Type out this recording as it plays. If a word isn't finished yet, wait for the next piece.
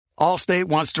Allstate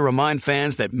wants to remind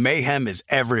fans that mayhem is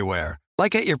everywhere,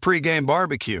 like at your pregame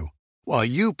barbecue. While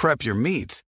you prep your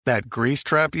meats, that grease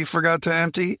trap you forgot to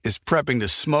empty is prepping to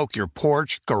smoke your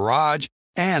porch, garage,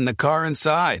 and the car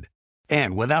inside.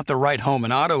 And without the right home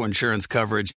and auto insurance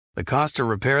coverage, the cost to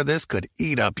repair this could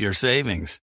eat up your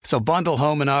savings. So bundle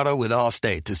home and auto with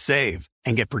Allstate to save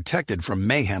and get protected from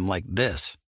mayhem like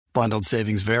this. Bundled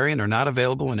savings vary and are not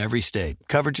available in every state.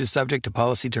 Coverage is subject to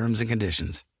policy terms and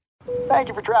conditions. Thank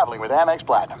you for traveling with Amex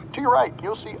Platinum. To your right,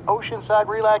 you'll see oceanside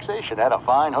relaxation at a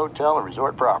fine hotel and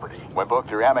resort property. When booked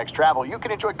through Amex Travel, you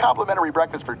can enjoy complimentary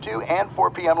breakfast for 2 and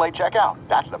 4 p.m. late checkout.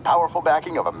 That's the powerful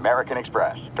backing of American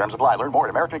Express. Terms apply. Learn more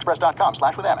at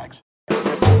americanexpress.com/withAmex.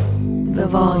 The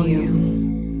Volume.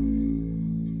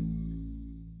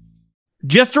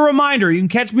 Just a reminder, you can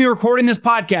catch me recording this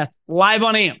podcast live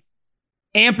on AMP.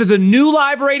 AMP is a new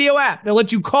live radio app that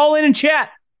lets you call in and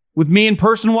chat with me in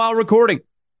person while recording.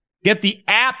 Get the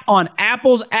app on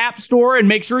Apple's App Store and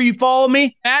make sure you follow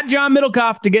me at John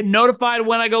Middlecoff to get notified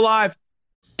when I go live.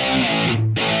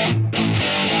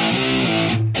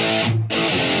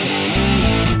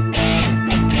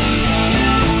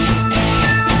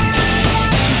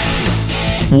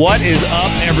 What is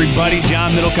up, everybody?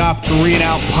 John Middlecoff, 3 and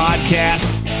Out podcast.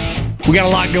 We got a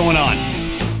lot going on.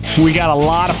 We got a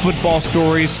lot of football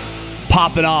stories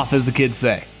popping off, as the kids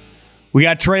say. We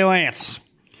got Trey Lance.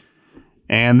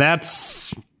 And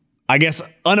that's, I guess,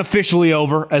 unofficially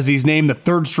over as he's named the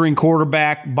third-string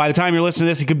quarterback. By the time you're listening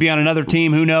to this, he could be on another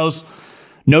team. Who knows?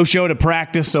 No show to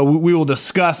practice, so we will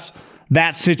discuss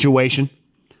that situation.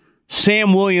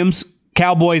 Sam Williams,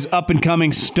 Cowboys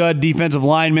up-and-coming stud defensive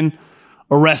lineman,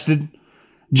 arrested.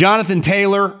 Jonathan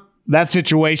Taylor, that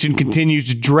situation continues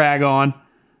to drag on.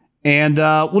 And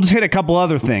we'll just hit a couple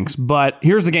other things. But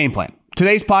here's the game plan.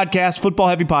 Today's podcast,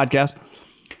 football-heavy podcast.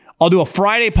 I'll do a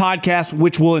Friday podcast,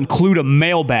 which will include a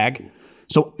mailbag.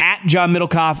 So at John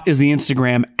Middlecoff is the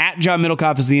Instagram. At John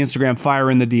Middlecoff is the Instagram.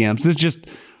 Fire in the DMs.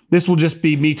 This will just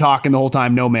be me talking the whole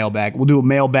time, no mailbag. We'll do a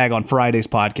mailbag on Friday's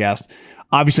podcast.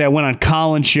 Obviously, I went on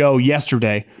Colin's show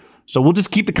yesterday, so we'll just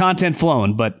keep the content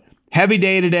flowing. But heavy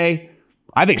day today.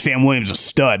 I think Sam Williams is a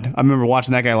stud. I remember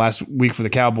watching that guy last week for the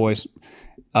Cowboys,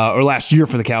 or last year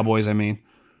for the Cowboys, I mean.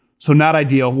 So not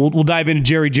ideal. We'll dive into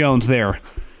Jerry Jones there.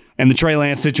 And the Trey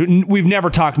Lance situation. We've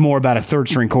never talked more about a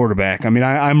third-string quarterback. I mean,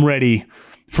 I'm ready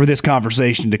for this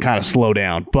conversation to kind of slow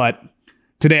down. But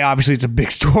today, obviously, it's a big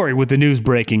story with the news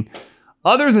breaking.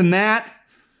 Other than that,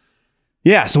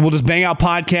 yeah, so we'll just bang out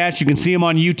podcasts. You can see them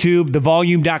on YouTube,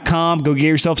 thevolume.com. Go get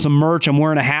yourself some merch. I'm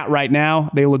wearing a hat right now.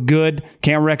 They look good.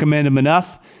 Can't recommend them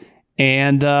enough.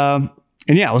 And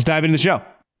yeah, let's dive into the show. Do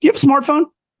you have a smartphone?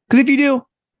 Because if you do,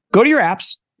 go to your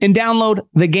apps and download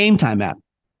the Game Time app.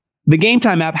 The Game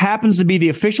Time app happens to be the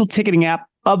official ticketing app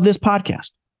of this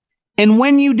podcast. And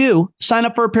when you do, sign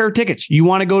up for a pair of tickets. You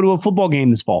want to go to a football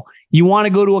game this fall. You want to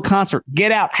go to a concert.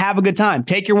 Get out. Have a good time.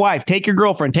 Take your wife. Take your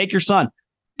girlfriend. Take your son.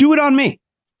 Do it on me.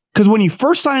 Because when you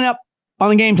first sign up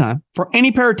on the Game Time for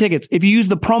any pair of tickets, if you use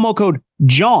the promo code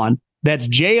JOHN, that's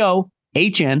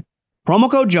JOHN,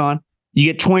 promo code JOHN,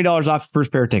 you get $20 off your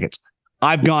first pair of tickets.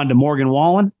 I've gone to Morgan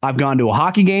Wallen. I've gone to a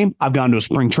hockey game. I've gone to a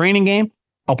spring training game.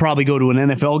 I'll probably go to an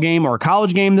NFL game or a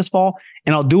college game this fall,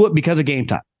 and I'll do it because of Game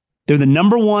Time. They're the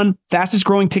 #1 fastest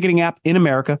growing ticketing app in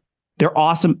America. They're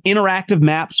awesome, interactive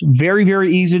maps, very,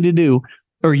 very easy to do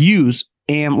or use.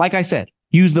 And like I said,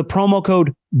 use the promo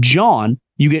code JOHN.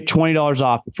 You get $20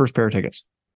 off the first pair of tickets.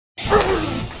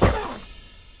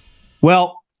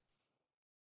 Well,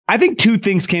 I think two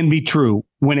things can be true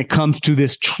when it comes to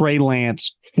this Trey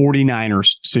Lance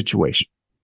 49ers situation.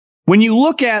 When you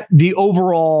look at the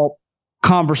overall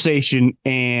conversation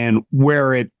and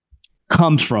where it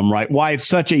comes from, right? Why it's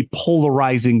such a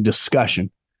polarizing discussion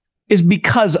is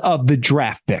because of the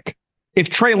draft pick.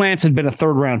 If Trey Lance had been a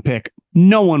third-round pick,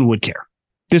 no one would care.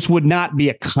 This would not be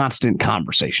a constant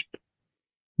conversation.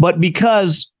 But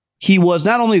because he was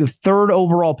not only the third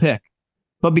overall pick,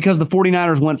 but because the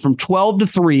 49ers went from 12 to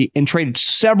 3 and traded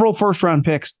several first-round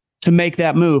picks to make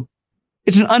that move,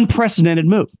 it's an unprecedented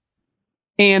move.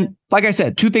 And like I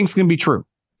said, two things can be true.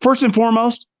 First and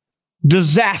foremost,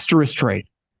 disastrous trade.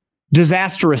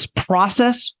 Disastrous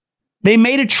process. They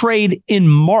made a trade in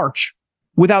March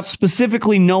without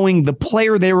specifically knowing the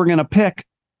player they were going to pick.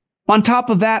 On top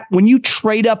of that, when you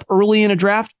trade up early in a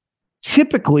draft,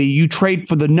 typically you trade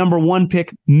for the #1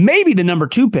 pick, maybe the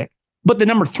 #2 pick, but the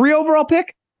 #3 overall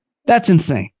pick, that's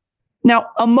insane. Now,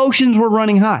 emotions were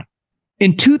running high.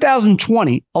 In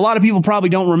 2020, a lot of people probably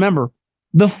don't remember,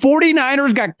 the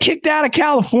 49ers got kicked out of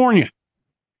California.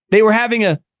 They were having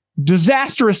a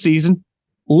disastrous season,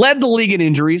 led the league in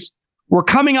injuries, were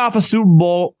coming off a Super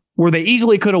Bowl where they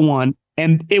easily could have won,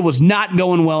 and it was not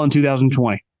going well in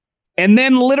 2020. And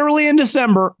then literally in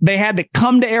December, they had to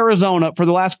come to Arizona for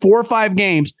the last 4 or 5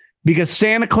 games because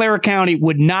Santa Clara County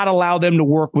would not allow them to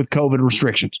work with COVID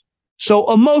restrictions.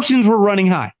 So emotions were running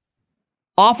high.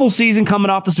 Awful season coming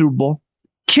off the Super Bowl,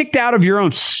 kicked out of your own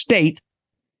state,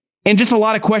 and just a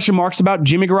lot of question marks about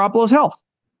Jimmy Garoppolo's health.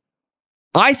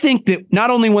 I think that not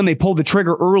only when they pulled the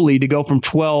trigger early to go from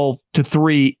 12 to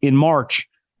 3 in March,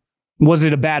 was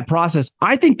it a bad process?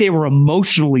 I think they were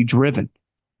emotionally driven.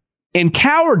 And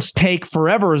Coward's take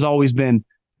forever has always been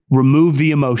remove the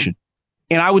emotion.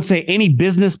 And I would say any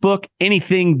business book,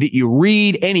 anything that you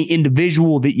read, any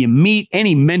individual that you meet,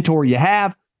 any mentor you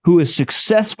have who is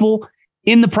successful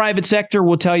in the private sector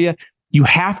will tell you, you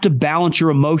have to balance your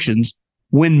emotions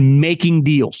when making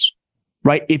deals,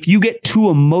 right? If you get too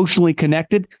emotionally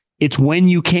connected, it's when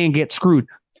you can get screwed.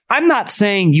 I'm not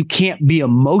saying you can't be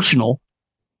emotional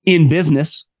in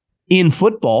business, in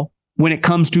football, when it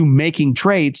comes to making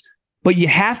trades, but you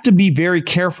have to be very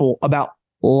careful about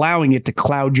allowing it to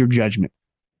cloud your judgment.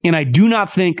 And I do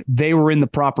not think they were in the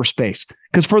proper space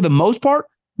because for the most part,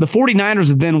 the 49ers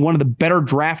have been one of the better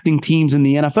drafting teams in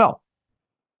the NFL.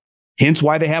 Hence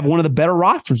why they have one of the better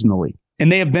rosters in the league.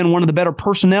 And they have been one of the better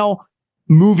personnel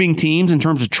moving teams in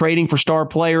terms of trading for star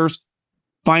players,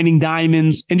 finding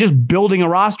diamonds, and just building a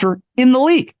roster in the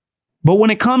league. But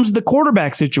when it comes to the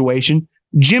quarterback situation,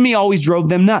 Jimmy always drove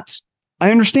them nuts.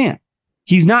 I understand.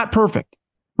 He's not perfect,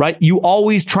 right? You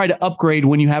always try to upgrade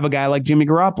when you have a guy like Jimmy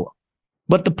Garoppolo.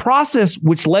 But the process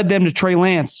which led them to Trey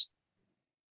Lance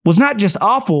was not just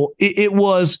awful, it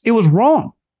was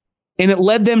wrong. And it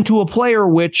led them to a player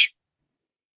which,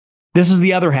 this is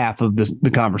the other half of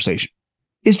the conversation,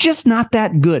 is just not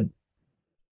that good.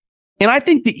 And I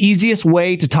think the easiest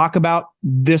way to talk about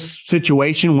this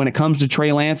situation when it comes to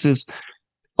Trey Lance is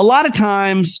a lot of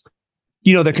times,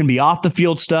 there can be off the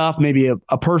field stuff. Maybe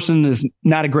a person is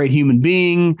not a great human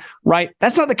being, right?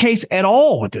 That's not the case at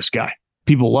all with this guy.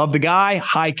 People love the guy,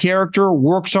 high character,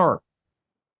 works hard.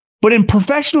 But in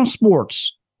professional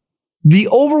sports, the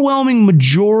overwhelming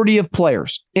majority of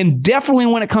players, and definitely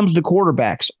when it comes to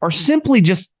quarterbacks, are simply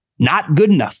just not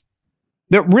good enough.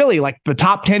 They're really like the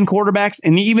top 10 quarterbacks.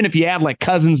 And even if you add like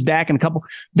Cousins, Dak, and a couple,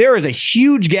 there is a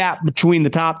huge gap between the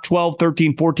top 12,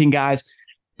 13, 14 guys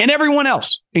and everyone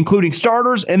else, including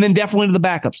starters and then definitely the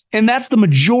backups. And that's the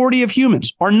majority of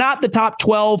humans are not the top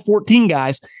 12, 14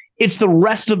 guys. It's the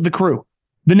rest of the crew,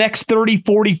 the next 30,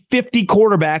 40, 50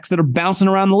 quarterbacks that are bouncing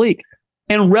around the league.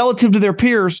 And relative to their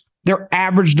peers, they're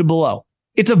average to below.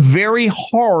 It's a very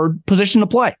hard position to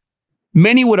play.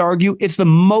 Many would argue it's the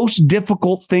most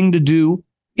difficult thing to do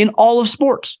in all of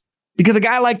sports because a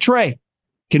guy like Trey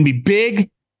can be big,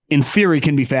 in theory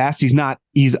can be fast.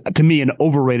 He's to me an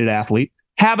overrated athlete,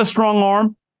 have a strong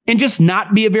arm, and just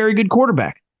not be a very good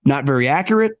quarterback. Not very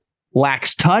accurate,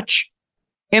 lacks touch.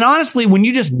 And honestly, when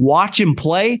you just watch him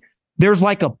play, there's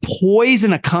like a poise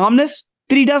and a calmness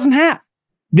that he doesn't have.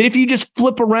 That if you just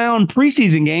flip around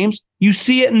preseason games, you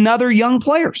see it in other young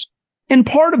players. And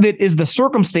part of it is the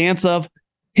circumstance of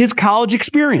his college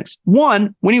experience.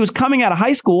 One, when he was coming out of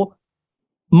high school,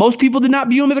 most people did not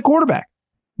view him as a quarterback.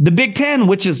 The Big Ten,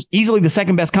 which is easily the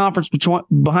second best conference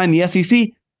behind the SEC,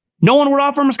 no one would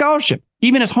offer him a scholarship.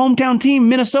 Even his hometown team,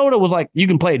 Minnesota, was like, you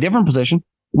can play a different position.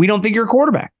 We don't think you're a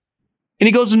quarterback. And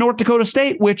he goes to North Dakota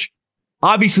State, which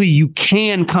obviously you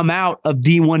can come out of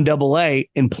D1 AA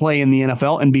and play in the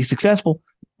NFL and be successful,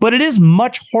 but it is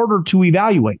much harder to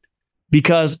evaluate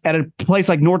because at a place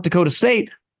like North Dakota State,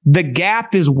 the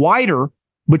gap is wider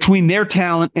between their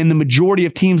talent and the majority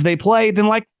of teams they play than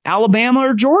like Alabama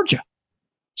or Georgia.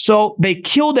 So they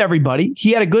killed everybody.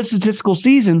 He had a good statistical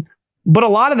season, but a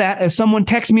lot of that, as someone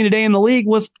texted me today in the league,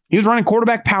 was he was running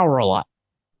quarterback power a lot.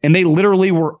 And they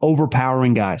literally were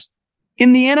overpowering guys.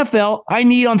 In the NFL, I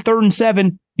need on 3rd and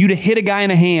 7 you to hit a guy in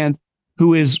the hand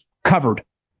who is covered,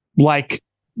 like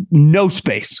no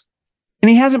space. And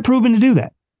he hasn't proven to do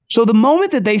that. So the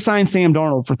moment that they signed Sam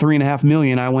Darnold for $3.5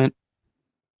 million, I went,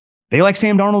 they like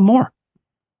Sam Darnold more.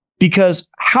 Because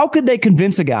how could they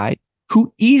convince a guy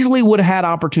who easily would have had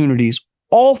opportunities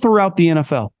all throughout the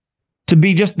NFL to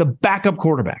be just the backup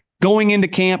quarterback, going into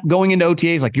camp, going into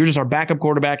OTAs, like you're just our backup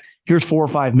quarterback, here's $4 or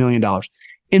 $5 million.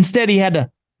 Instead, he had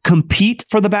to compete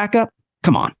for the backup.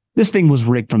 Come on, this thing was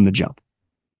rigged from the jump.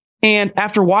 And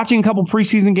after watching a couple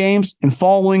preseason games and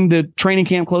following the training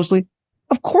camp closely,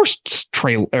 of course,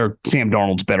 Sam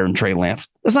Darnold's better than Trey Lance.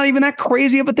 That's not even that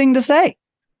crazy of a thing to say.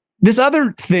 This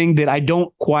other thing that I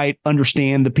don't quite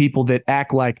understand, the people that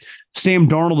act like Sam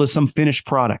Darnold is some finished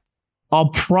product. I'll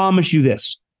promise you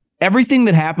this. Everything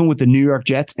that happened with the New York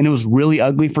Jets, and it was really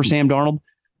ugly for Sam Darnold,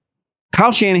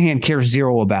 Kyle Shanahan cares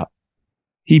zero about.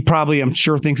 He probably, I'm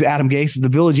sure, thinks Adam Gase is the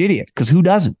village idiot, because who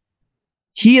doesn't?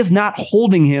 He is not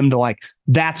holding him to like,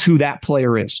 that's who that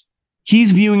player is.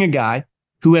 He's viewing a guy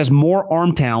who has more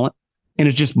arm talent and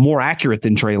is just more accurate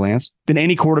than Trey Lance, than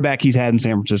any quarterback he's had in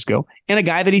San Francisco, and a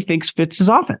guy that he thinks fits his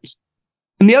offense.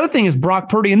 And the other thing is Brock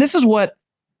Purdy, and this is what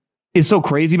is so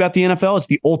crazy about the NFL. It's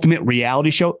the ultimate reality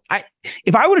show.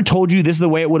 If I would have told you this is the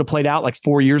way it would have played out like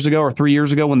 4 years ago or 3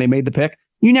 years ago when they made the pick,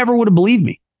 you never would have believed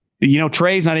me. You know,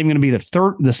 Trey's not even going to be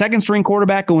the second string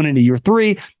quarterback going into year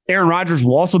 3. Aaron Rodgers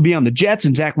will also be on the Jets,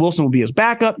 and Zach Wilson will be his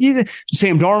backup.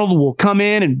 Sam Darnold will come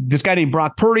in, and this guy named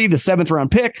Brock Purdy, the 7th round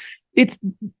pick. It's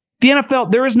the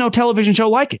NFL. There is no television show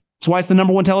like it. That's why it's the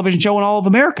number 1 television show in all of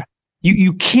America.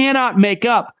 You cannot make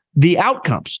up the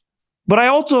outcomes. But I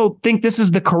also think this is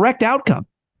the correct outcome.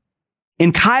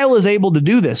 And Kyle is able to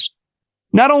do this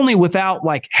not only without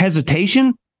like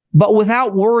hesitation, but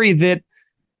without worry that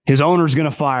his owner's going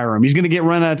to fire him. He's going to get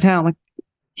run out of town. Like,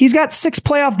 he's got 6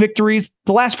 playoff victories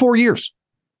the last 4 years.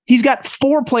 He's got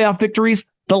 4 playoff victories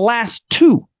the last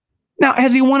 2. Now,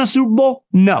 has he won a Super Bowl?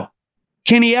 No.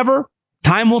 Can he ever?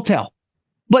 Time will tell.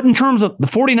 But in terms of the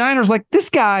 49ers, like this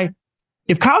guy,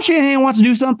 if Kyle Shanahan wants to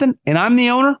do something and I'm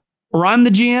the owner or I'm the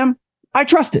GM, I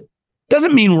trust it.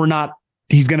 Doesn't mean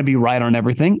he's going to be right on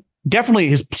everything.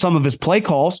 Definitely some of his play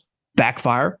calls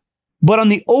backfire. But on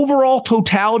the overall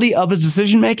totality of his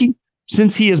decision-making,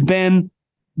 since he has been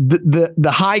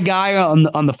the high guy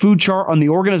on the food chart, on the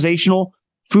organizational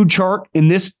food chart in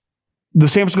the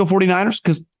San Francisco 49ers,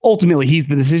 because ultimately he's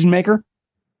the decision-maker,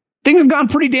 things have gone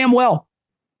pretty damn well.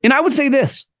 And I would say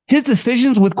this, his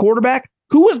decisions with quarterback,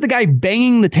 who was the guy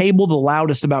banging the table the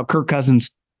loudest about Kirk Cousins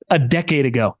a decade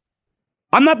ago?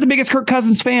 I'm not the biggest Kirk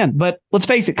Cousins fan, but let's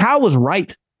face it, Kyle was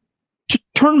right. To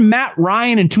turn Matt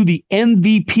Ryan into the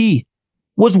MVP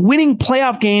was winning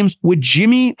playoff games with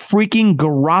Jimmy freaking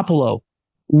Garoppolo.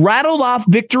 Rattled off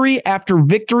victory after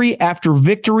victory after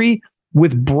victory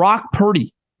with Brock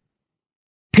Purdy.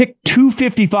 Pick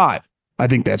 255. I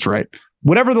think that's right.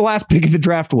 Whatever the last pick of the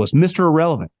draft was, Mr.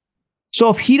 Irrelevant. So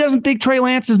if he doesn't think Trey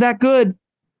Lance is that good,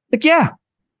 like, yeah,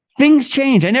 things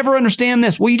change. I never understand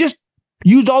this. Well, you just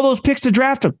used all those picks to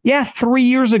draft him. Yeah, 3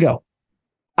 years ago.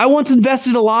 I once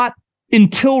invested a lot in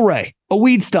Tilray, a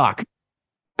weed stock.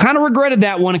 Kind of regretted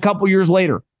that one a couple years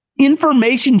later.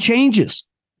 Information changes.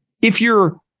 If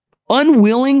you're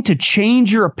unwilling to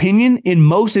change your opinion in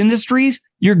most industries,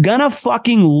 you're going to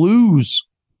fucking lose.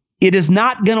 It is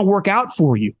not going to work out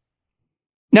for you.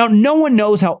 Now, no one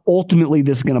knows how ultimately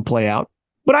this is going to play out,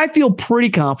 but I feel pretty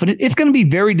confident it's going to be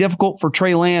very difficult for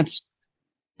Trey Lance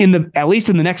at least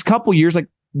in the next couple years. Like,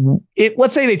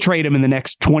 let's say they trade him in the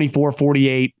next 24,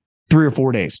 48, 3 or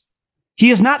 4 days.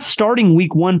 He is not starting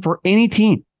week 1 for any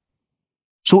team.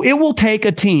 So it will take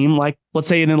a team like, let's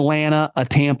say, an Atlanta, a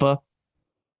Tampa,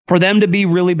 for them to be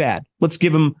really bad. Let's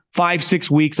give them 5-6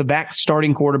 weeks of that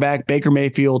starting quarterback, Baker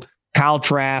Mayfield, Kyle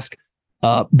Trask,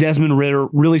 Desmond Ridder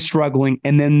really struggling,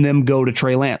 and then them go to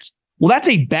Trey Lance. Well, that's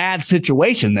a bad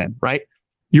situation then, right?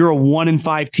 You're a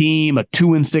 1-5 team, a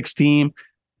 2-6 team.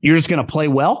 You're just going to play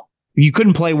well. You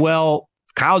couldn't play well.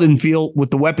 Kyle didn't feel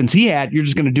with the weapons he had, you're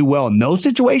just going to do well in those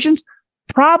situations.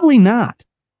 Probably not.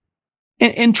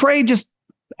 And Trey just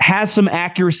has some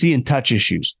accuracy and touch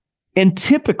issues. And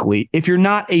typically, if you're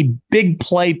not a big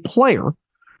play player,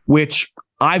 which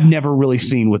I've never really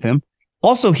seen with him,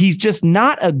 also, he's just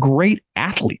not a great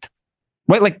athlete,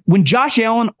 right? Like when Josh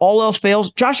Allen, all else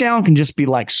fails, Josh Allen can just be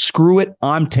like, screw it,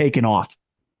 I'm taking off.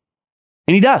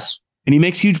 And he does. And he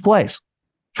makes huge plays.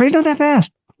 Trey's not that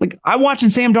fast. Like, I'm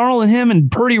watching Sam Darnold and him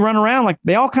and Purdy run around, like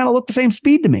they all kind of look the same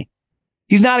speed to me.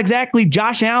 He's not exactly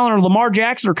Josh Allen or Lamar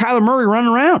Jackson or Kyler Murray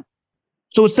running around.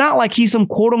 So it's not like he's some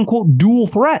quote unquote dual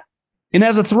threat. And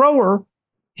as a thrower,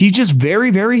 he's just very,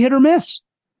 very hit or miss.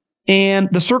 And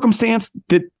the circumstance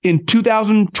that in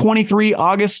 2023,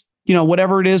 August,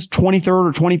 whatever it is, 23rd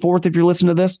or 24th, if you're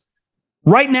listening to this,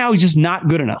 right now, he's just not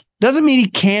good enough. Doesn't mean he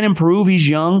can't improve. He's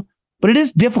young, but it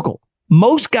is difficult.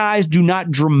 Most guys do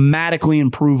not dramatically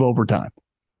improve over time.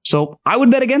 So I would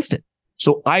bet against it.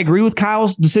 So I agree with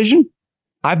Kyle's decision.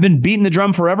 I've been beating the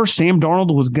drum forever. Sam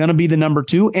Darnold was going to be the number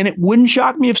 2, and it wouldn't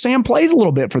shock me if Sam plays a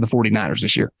little bit for the 49ers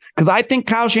this year, because I think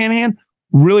Kyle Shanahan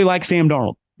really likes Sam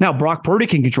Darnold. Now, Brock Purdy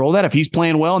can control that. If he's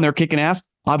playing well and they're kicking ass,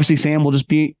 obviously Sam will just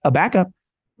be a backup.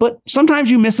 But sometimes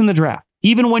you miss in the draft,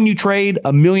 even when you trade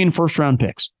 1 million first-round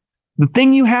picks. The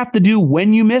thing you have to do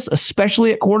when you miss,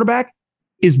 especially at quarterback,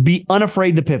 is be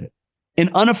unafraid to pivot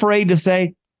and unafraid to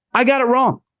say, I got it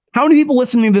wrong. How many people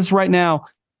listening to this right now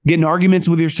get in arguments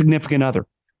with your significant other?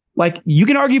 Like, you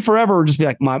can argue forever or just be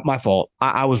like, my fault.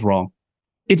 I was wrong.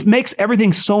 It makes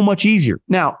everything so much easier.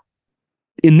 Now,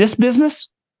 in this business,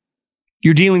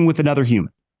 you're dealing with another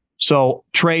human. So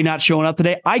Trey not showing up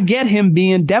today, I get him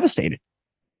being devastated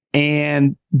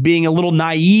and being a little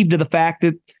naive to the fact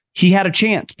that he had a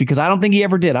chance, because I don't think he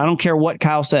ever did. I don't care what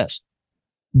Kyle says.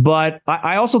 But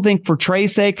I also think for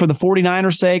Trey's sake, for the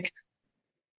 49ers' sake,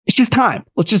 it's just time.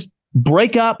 Let's just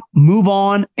break up, move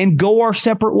on, and go our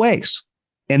separate ways.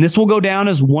 And this will go down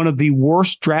as one of the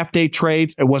worst draft day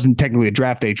trades. It wasn't technically a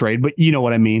draft day trade, but you know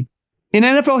what I mean. In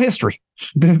NFL history,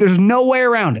 there's no way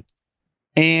around it.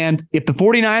 And if the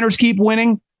 49ers keep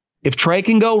winning, if Trey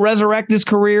can go resurrect his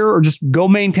career or just go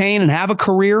maintain and have a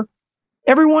career,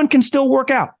 everyone can still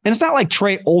work out. And it's not like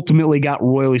Trey ultimately got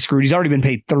royally screwed. He's already been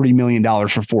paid $30 million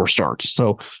for 4 starts.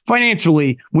 So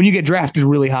financially, when you get drafted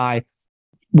really high,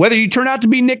 whether you turn out to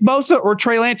be Nick Bosa or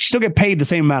Trey Lance, you still get paid the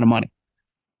same amount of money.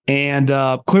 And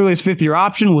clearly his 5th-year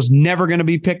option was never going to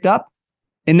be picked up.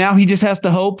 And now he just has to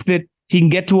hope that he can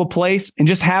get to a place and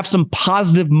just have some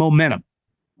positive momentum,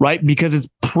 right? Because it's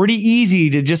pretty easy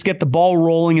to just get the ball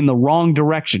rolling in the wrong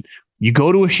direction. You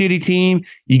go to a shitty team,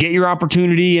 you get your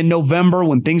opportunity in November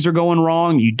when things are going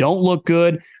wrong, you don't look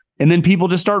good, and then people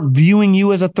just start viewing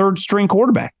you as a 3rd-string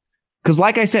quarterback. Because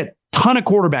like I said, a ton of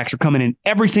quarterbacks are coming in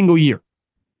every single year.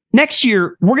 Next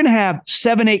year, we're going to have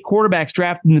 7-8 quarterbacks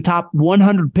drafted in the top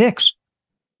 100 picks.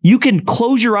 You can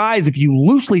close your eyes if you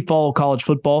loosely follow college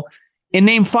football and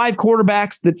name 5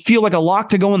 quarterbacks that feel like a lock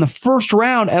to go in the 1st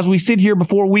round as we sit here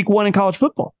before week 1 in college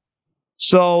football.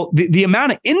 So the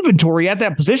amount of inventory at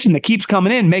that position that keeps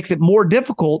coming in makes it more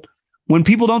difficult when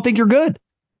people don't think you're good.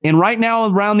 And right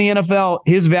now around the NFL,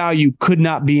 his value could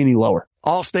not be any lower.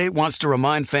 Allstate wants to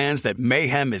remind fans that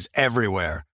mayhem is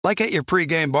everywhere, like at your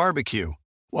pregame barbecue.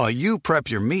 While you prep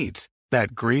your meats,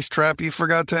 that grease trap you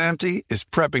forgot to empty is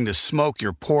prepping to smoke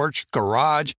your porch,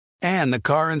 garage, and the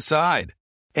car inside.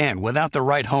 And without the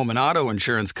right home and auto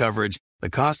insurance coverage, the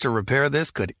cost to repair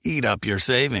this could eat up your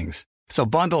savings. So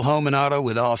bundle home and auto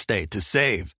with Allstate to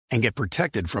save and get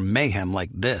protected from mayhem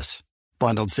like this.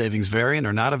 Bundled savings vary and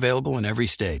are not available in every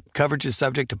state. Coverage is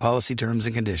subject to policy terms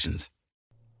and conditions.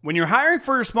 When you're hiring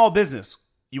for your small business,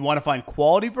 you want to find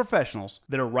quality professionals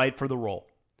that are right for the role.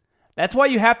 That's why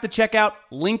you have to check out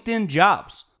LinkedIn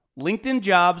Jobs. LinkedIn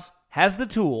Jobs has the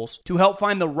tools to help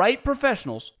find the right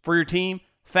professionals for your team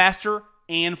faster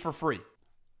and for free.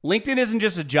 LinkedIn isn't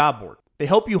just a job board. They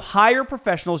help you hire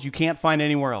professionals you can't find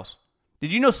anywhere else.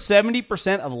 Did you know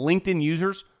 70% of LinkedIn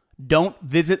users don't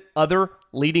visit other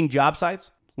leading job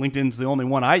sites? LinkedIn's the only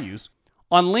one I use.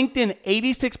 On LinkedIn,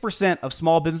 86% of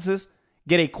small businesses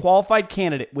get a qualified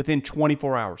candidate within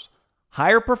 24 hours.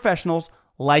 Hire professionals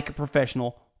like a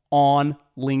professional on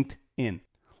LinkedIn.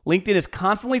 LinkedIn is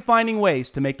constantly finding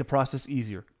ways to make the process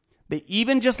easier. They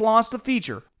even just launched a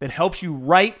feature that helps you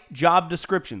write job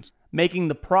descriptions, making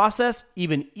the process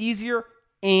even easier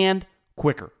and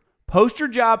quicker. Post your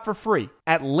job for free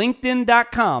at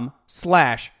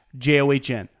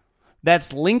linkedin.com/JOHN.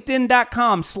 That's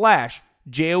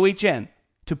linkedin.com/JOHN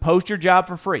to post your job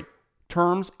for free.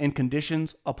 Terms and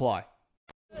conditions apply.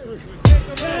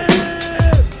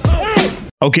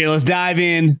 Okay, let's dive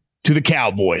in to the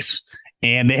Cowboys.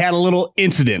 And they had a little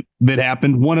incident that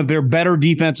happened. One of their better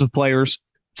defensive players,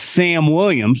 Sam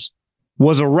Williams,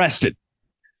 was arrested.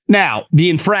 Now, the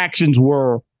infractions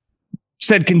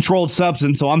said controlled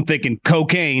substance, so I'm thinking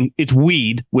cocaine. It's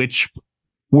weed, which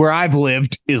where I've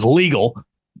lived is legal,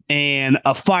 and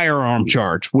a firearm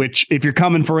charge, which if you're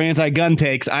coming for anti-gun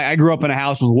takes, I grew up in a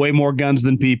house with way more guns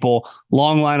than people,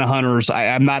 long line of hunters.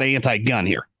 I'm not anti-gun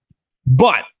here.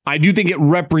 But I do think it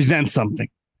represents something.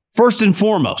 First and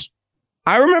foremost,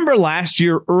 I remember last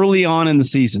year, early on in the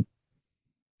season,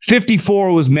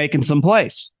 54 was making some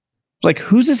plays. Like,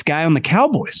 who's this guy on the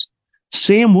Cowboys?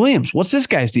 Sam Williams. What's this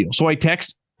guy's deal? So I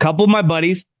text a couple of my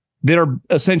buddies that are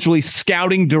essentially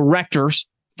scouting directors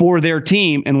for their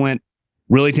team and went,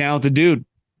 really talented dude.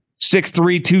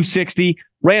 6'3", 260,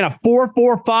 ran a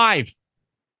 4.45.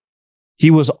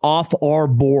 He was off our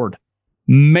board.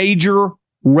 Major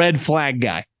red flag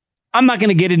guy. I'm not going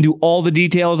to get into all the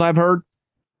details I've heard,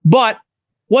 but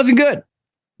wasn't good.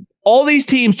 All these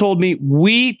teams told me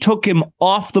we took him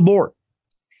off the board.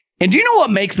 And do you know what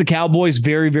makes the Cowboys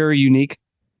very, very unique?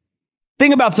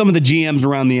 Think about some of the GMs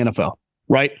around the NFL,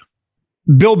 right?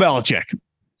 Bill Belichick,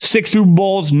 6 Super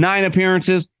Bowls, 9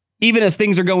 appearances. Even as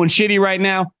things are going shitty right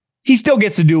now, he still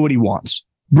gets to do what he wants.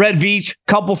 Brett Veach,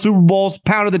 couple Super Bowls,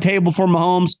 pounded the table for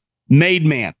Mahomes, made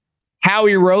man.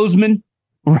 Howie Roseman,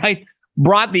 right?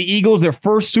 Brought the Eagles their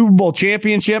first Super Bowl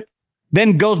championship,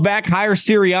 then goes back, hires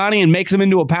Sirianni, and makes him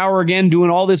into a power again, doing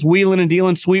all this wheeling and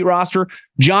dealing, sweet roster.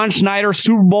 John Schneider,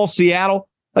 Super Bowl Seattle.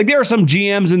 Like, there are some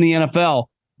GMs in the NFL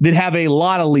that have a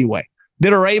lot of leeway.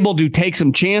 that are able to take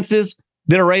some chances,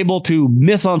 that are able to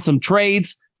miss on some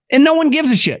trades, and no one gives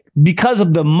a shit because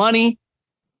of the money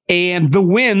and the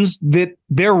wins that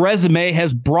their resume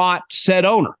has brought said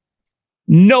owner.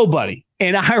 Nobody,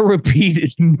 and I repeat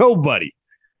it, nobody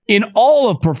in all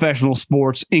of professional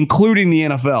sports, including the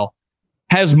NFL,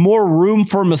 has more room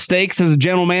for mistakes as a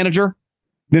general manager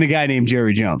than a guy named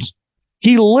Jerry Jones.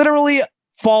 He literally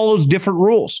follows different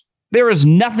rules. There is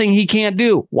nothing he can't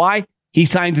do. Why? He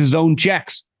signs his own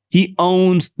checks. He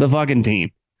owns the fucking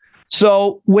team.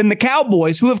 So when the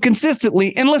Cowboys, who have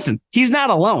consistently, and listen, he's not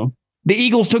alone. The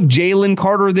Eagles took Jalen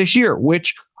Carter this year,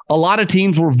 which a lot of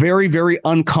teams were very, very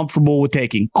uncomfortable with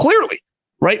taking. Clearly,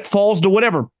 right? Falls to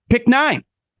whatever, pick 9.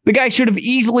 The guy should have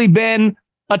easily been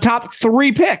a top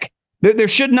 3 pick. He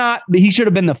should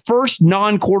have been the first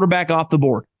non-quarterback off the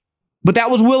board. But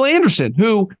that was Will Anderson,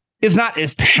 who is not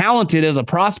as talented as a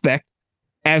prospect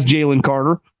as Jalen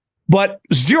Carter, but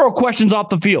 0 questions off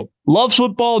the field. Loves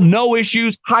football, no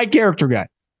issues, high character guy.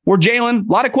 Where Jalen,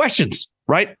 a lot of questions,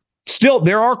 right? Still,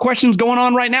 there are questions going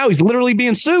on right now. He's literally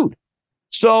being sued.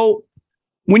 So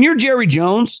when you're Jerry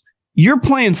Jones, you're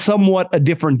playing somewhat a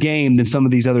different game than some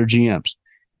of these other GMs.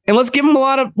 And let's give him,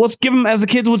 as the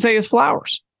kids would say, his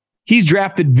flowers. He's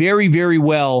drafted very, very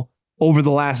well over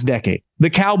the last decade.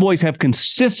 The Cowboys have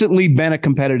consistently been a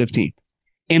competitive team.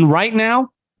 And right now,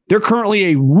 they're currently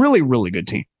a really, really good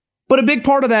team. But a big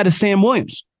part of that is Sam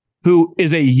Williams, who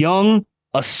is a young,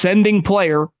 ascending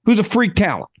player who's a freak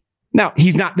talent. Now,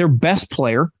 he's not their best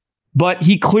player, but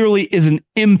he clearly is an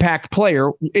impact player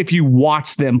if you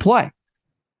watch them play.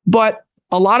 But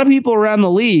a lot of people around the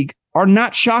league are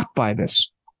not shocked by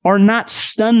this, are not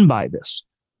stunned by this.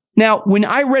 Now, when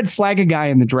I red flag a guy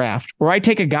in the draft, or I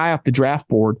take a guy off the draft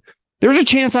board, there's a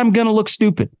chance I'm going to look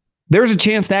stupid. There's a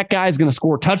chance that guy is going to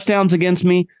score touchdowns against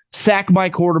me, sack my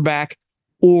quarterback,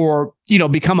 or,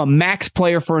 become a max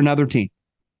player for another team.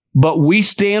 But we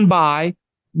stand by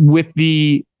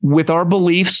with our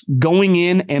beliefs going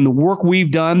in and the work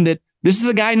we've done that this is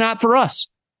a guy not for us.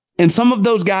 And some of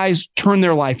those guys turn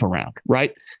their life around,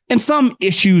 right? And some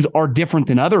issues are different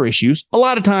than other issues. A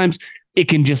lot of times it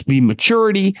can just be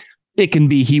maturity. It can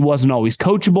be he wasn't always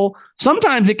coachable.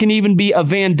 Sometimes it can even be a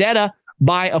vendetta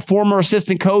by a former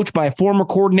assistant coach, by a former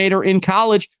coordinator in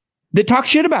college that talks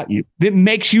shit about you, that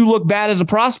makes you look bad as a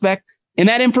prospect, and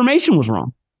that information was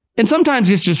wrong. And sometimes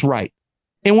it's just right.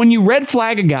 And when you red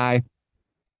flag a guy,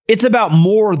 it's about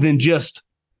more than just,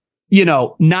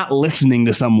 not listening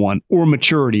to someone or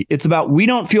maturity. It's about we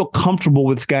don't feel comfortable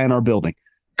with this guy in our building.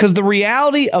 Because the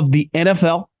reality of the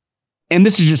NFL, and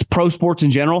this is just pro sports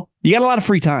in general, you got a lot of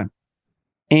free time.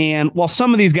 And while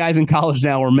some of these guys in college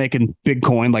now are making big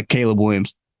coin, like Caleb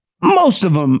Williams, most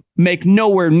of them make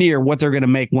nowhere near what they're going to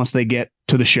make once they get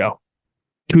to the show,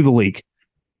 to the league.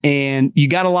 And you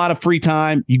got a lot of free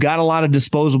time, you got a lot of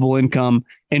disposable income,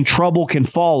 and trouble can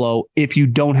follow if you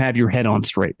don't have your head on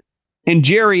straight. And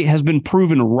Jerry has been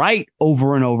proven right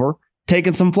over and over,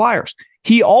 taking some flyers.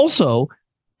 He also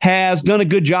has done a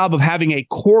good job of having a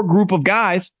core group of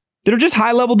guys that are just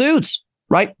high-level dudes,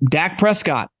 right? Dak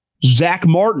Prescott, Zach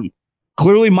Martin,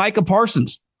 clearly Micah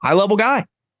Parsons, high-level guy.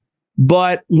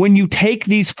 But when you take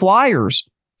these flyers,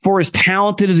 for as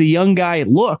talented as a young guy it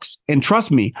looks, and trust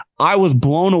me, I was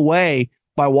blown away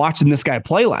by watching this guy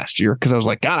play last year because I was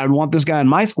like, God, I'd want this guy in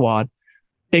my squad.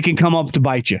 It can come up to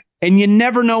bite you. And you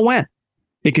never know when.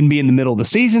 It can be in the middle of the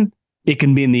season. It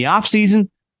can be in the off season.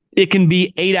 It can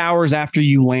be 8 hours after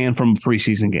you land from a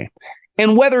preseason game.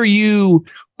 And whether you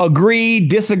agree,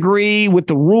 disagree with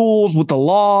the rules, with the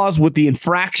laws, with the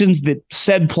infractions that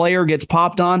said player gets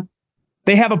popped on,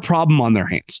 they have a problem on their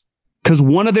hands because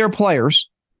one of their players,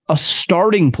 a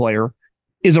starting player,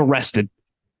 is arrested,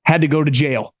 had to go to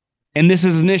jail. And this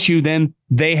is an issue then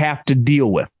they have to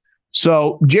deal with.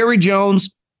 So Jerry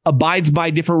Jones abides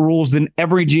by different rules than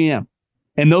every GM.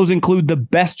 And those include the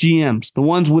best GMs, the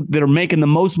ones that are making the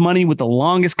most money with the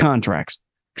longest contracts.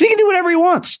 Because he can do whatever he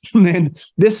wants. And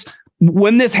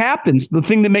when this happens, the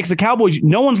thing that makes the Cowboys,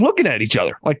 no one's looking at each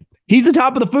other. Like, he's the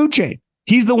top of the food chain.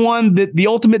 He's the one that the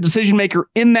ultimate decision maker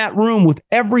in that room with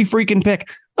every freaking pick,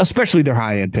 especially their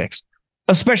high-end picks,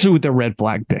 especially with their red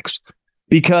flag picks.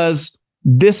 Because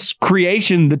this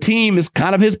creation, the team, is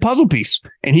kind of his puzzle piece.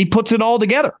 And he puts it all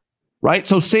together, right?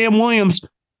 So Sam Williams,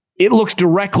 it looks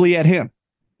directly at him.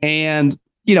 And,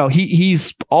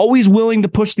 he's always willing to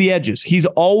push the edges. He's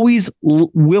always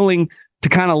willing to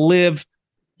kind of live,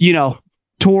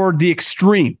 toward the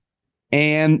extreme.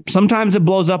 And sometimes it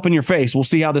blows up in your face. We'll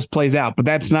see how this plays out. But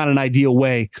that's not an ideal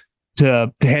way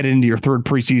to head into your third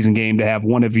preseason game, to have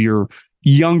one of your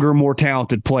younger, more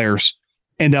talented players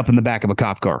end up in the back of a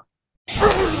cop car.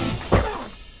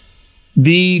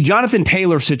 The Jonathan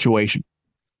Taylor situation.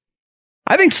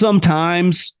 I think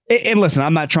sometimes, and listen,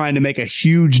 I'm not trying to make a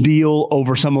huge deal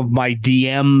over some of my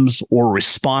DMs or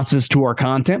responses to our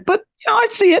content, but I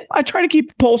see it. I try to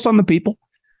keep a pulse on the people.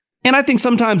 And I think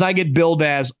sometimes I get billed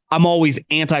as I'm always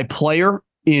anti-player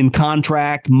in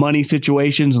contract, money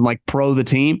situations and like pro the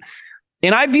team.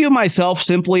 And I view myself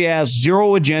simply as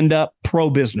zero agenda,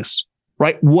 pro-business,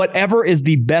 right? Whatever is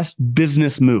the best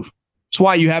business move. That's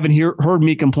why you haven't heard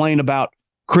me complain about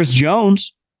Chris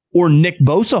Jones or Nick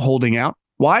Bosa holding out.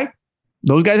 Why?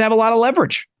 Those guys have a lot of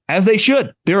leverage, as they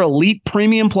should. They're elite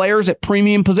premium players at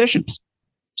premium positions.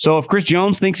 So if Chris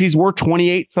Jones thinks he's worth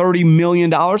 $28, $30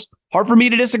 million, hard for me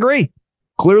to disagree.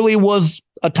 Clearly was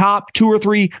a top 2 or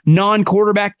 3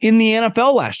 non-quarterback in the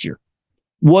NFL last year.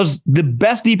 Was the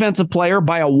best defensive player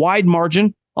by a wide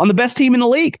margin on the best team in the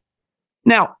league.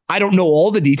 Now, I don't know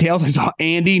all the details. I saw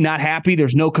Andy not happy.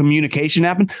 There's no communication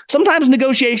happen. Sometimes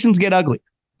negotiations get ugly,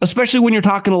 especially when you're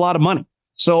talking a lot of money.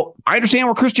 So I understand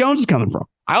where Chris Jones is coming from.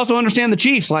 I also understand the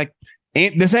Chiefs. Like,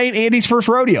 this ain't Andy's first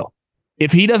rodeo.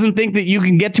 If he doesn't think that you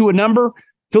can get to a number,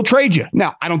 he'll trade you.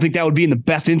 Now, I don't think that would be in the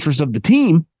best interest of the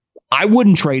team. I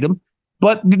wouldn't trade him.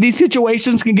 But these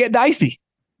situations can get dicey.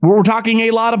 We're talking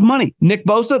a lot of money. Nick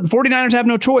Bosa, the 49ers have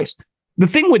no choice. The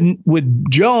thing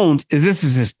with Jones is this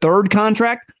is his 3rd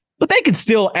contract, but they could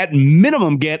still at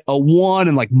minimum get a 1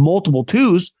 and like multiple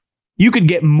 2s. You could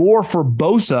get more for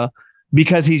Bosa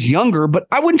because he's younger, but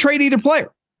I wouldn't trade either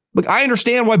player. Look, I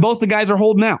understand why both the guys are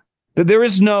holding out, that there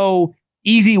is no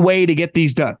easy way to get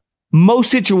these done. Most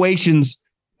situations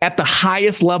at the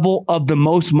highest level of the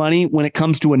most money when it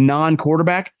comes to a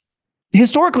non-quarterback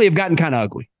historically have gotten kind of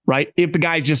ugly, right? If the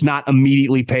guy's just not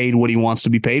immediately paid what he wants to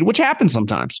be paid, which happens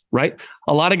sometimes, right?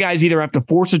 A lot of guys either have to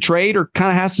force a trade or kind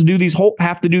of have to do these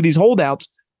holdouts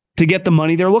to get the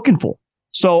money they're looking for.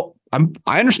 So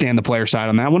I understand the player side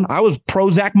on that one. I was pro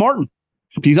Zach Martin.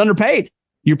 He's underpaid.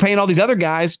 You're paying all these other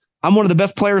guys. I'm one of the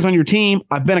best players on your team.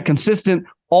 I've been a consistent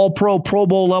all-pro, Pro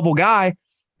Bowl level guy.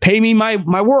 Pay me my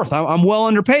worth. I'm well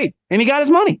underpaid. And he got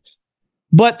his money.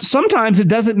 But sometimes it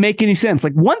doesn't make any sense.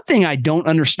 Like, one thing I don't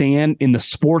understand in the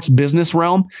sports business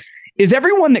realm is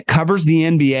everyone that covers the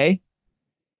NBA,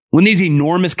 when these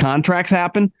enormous contracts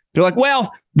happen, they're like,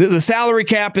 well, the salary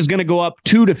cap is going to go up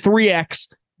 2 to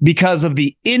 3x because of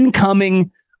the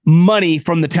incoming money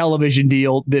from the television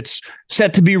deal that's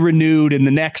set to be renewed in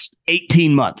the next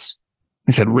 18 months.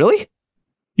 I said, really?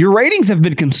 Your ratings have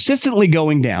been consistently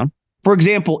going down. For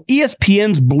example,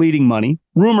 ESPN's bleeding money.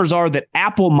 Rumors are that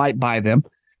Apple might buy them.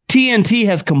 TNT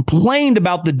has complained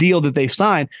about the deal that they've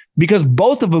signed because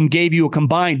both of them gave you a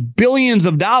combined billions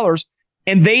of dollars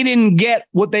and they didn't get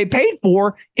what they paid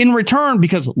for in return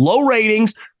because low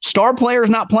ratings, star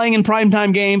players not playing in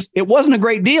primetime games. It wasn't a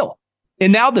great deal.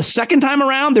 And now the second time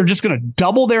around, they're just going to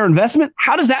double their investment.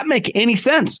 How does that make any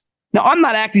sense? Now, I'm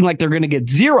not acting like they're going to get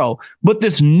zero, but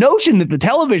this notion that the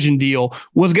television deal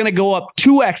was going to go up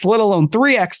 2x, let alone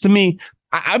 3x, to me,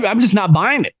 I'm just not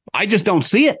buying it. I just don't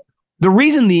see it. The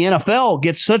reason the NFL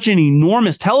gets such an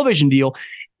enormous television deal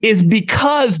is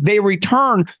because they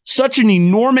return such an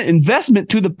enormous investment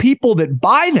to the people that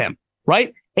buy them,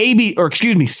 right?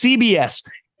 CBS,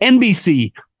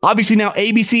 NBC, obviously now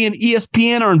ABC and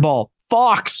ESPN are involved.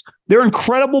 Fox, they're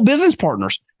incredible business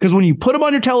partners because when you put them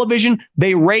on your television,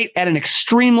 they rate at an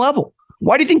extreme level.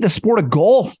 Why do you think the sport of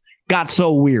golf got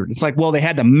so weird? It's like, well, they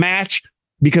had to match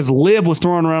because Liv was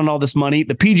throwing around all this money.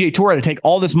 The PGA Tour had to take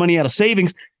all this money out of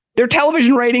savings. Their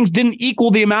television ratings didn't equal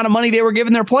the amount of money they were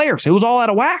giving their players. It was all out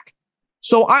of whack.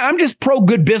 So I'm just pro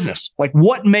good business. Like,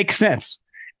 what makes sense?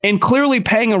 And clearly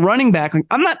paying a running back, like,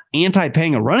 I'm not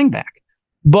anti-paying a running back.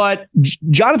 But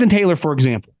Jonathan Taylor, for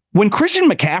example, when Christian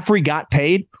McCaffrey got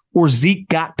paid or Zeke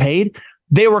got paid,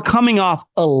 they were coming off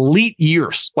elite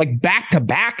years, like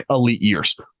back-to-back elite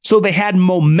years. So they had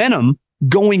momentum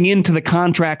going into the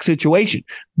contract situation,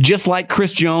 just like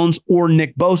Chris Jones or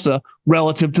Nick Bosa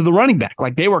relative to the running back.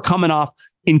 Like, they were coming off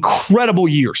incredible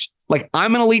years. Like,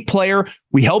 I'm an elite player.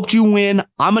 We helped you win.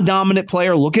 I'm a dominant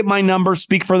player. Look at my numbers,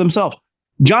 speak for themselves.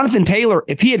 Jonathan Taylor,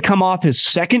 if he had come off his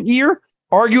second year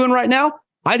arguing right now,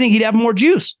 I think he'd have more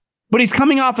juice. But he's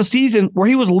coming off a season where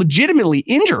he was legitimately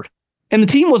injured and the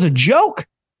team was a joke.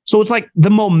 So it's like the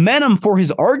momentum for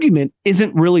his argument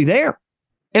isn't really there.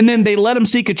 And then they let him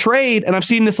seek a trade. And I've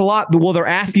seen this a lot. Well, they're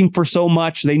asking for so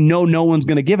much. They know no one's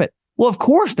going to give it. Well, of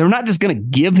course, they're not just going to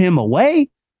give him away.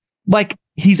 Like,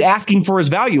 he's asking for his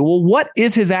value. Well, what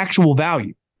is his actual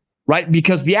value? Right?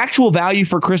 Because the actual value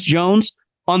for Chris Jones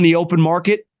on the open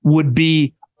market would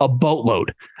be a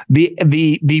boatload.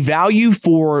 The value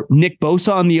for Nick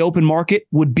Bosa on the open market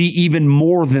would be even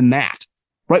more than that.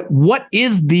 right? What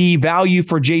is the value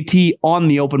for JT on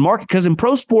the open market? Because in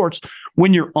pro sports,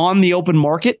 when you're on the open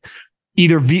market,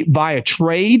 either via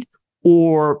trade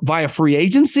or via free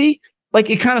agency, like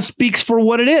it kind of speaks for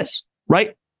what it is,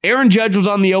 right? Aaron Judge was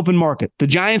on the open market. The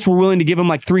Giants were willing to give him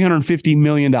like $350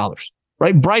 million,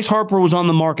 right? Bryce Harper was on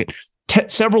the market.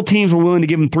 Several teams were willing to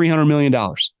give him $300 million.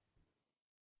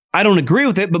 I don't agree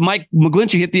with it, but Mike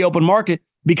McGlinchey hit the open market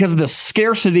because of the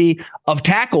scarcity of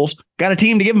tackles, got a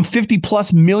team to give him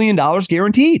 $50+ million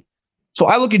guaranteed. So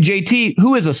I look at JT,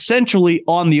 who is essentially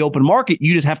on the open market.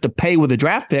 You just have to pay with a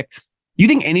draft pick. You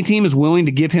think any team is willing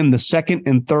to give him the second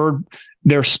and third,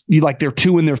 their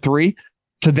 2 and their 3,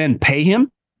 to then pay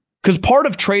him? Because part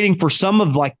of trading for some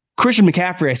of like Christian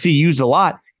McCaffrey, I see used a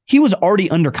lot, he was already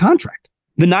under contract.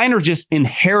 The Niners just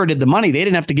inherited the money. They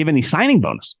didn't have to give any signing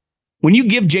bonus. When you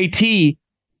give JT,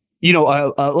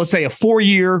 let's say a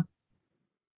 4-year,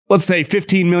 let's say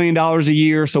 $15 million a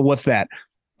year. So what's that?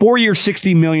 4 years,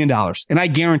 $60 million. And I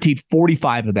guaranteed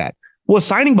 45 of that. Well, a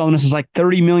signing bonus is like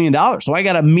 $30 million. So I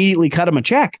got to immediately cut him a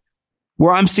check.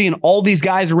 Where I'm seeing all these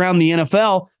guys around the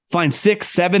NFL find 6th,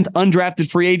 7th undrafted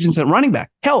free agents at running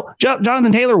back. Hell,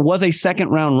 Jonathan Taylor was a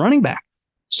 2nd-round running back.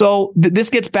 So this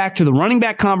gets back to the running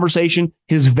back conversation,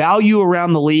 his value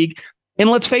around the league. And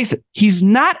let's face it, he's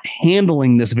not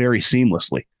handling this very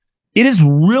seamlessly. It is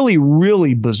really,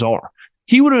 really bizarre.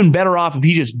 He would have been better off if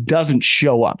he just doesn't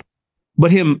show up.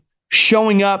 But him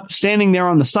showing up, standing there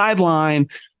on the sideline,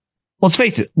 let's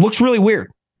face it, looks really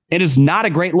weird. It is not a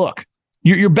great look.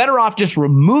 You're better off just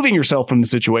removing yourself from the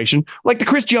situation, like the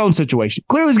Chris Jones situation.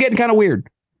 Clearly, it's getting kind of weird.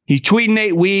 He's tweeting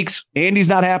 8 weeks. Andy's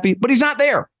not happy, but he's not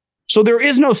there. So there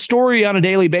is no story on a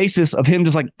daily basis of him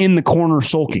just like in the corner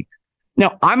sulking.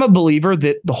 Now, I'm a believer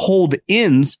that the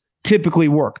hold-ins typically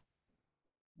work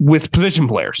with position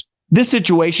players. This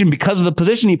situation, because of the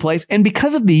position he plays and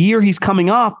because of the year he's coming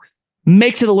off,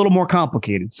 makes it a little more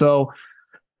complicated. So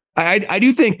I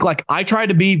do think, like, I try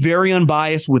to be very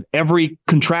unbiased with every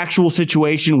contractual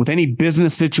situation, with any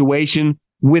business situation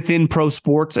within pro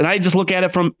sports. And I just look at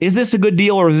it from, is this a good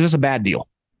deal or is this a bad deal?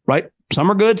 Right?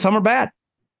 Some are good, some are bad.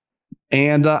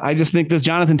 And I just think this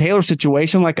Jonathan Taylor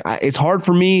situation, it's hard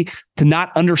for me to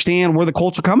not understand where the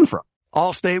Colts are coming from.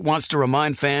 Allstate wants to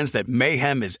remind fans that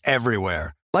mayhem is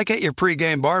everywhere, like at your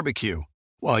pregame barbecue.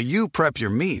 While you prep your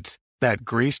meats, that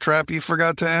grease trap you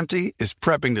forgot to empty is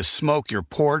prepping to smoke your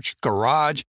porch,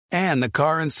 garage, and the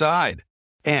car inside.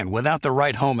 And without the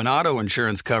right home and auto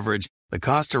insurance coverage, the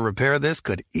cost to repair this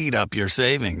could eat up your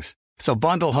savings. So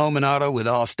bundle home and auto with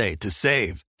Allstate to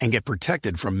save and get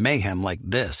protected from mayhem like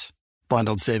this.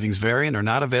 Bundled savings vary and are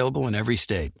not available in every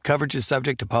state. Coverage is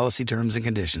subject to policy terms and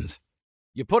conditions.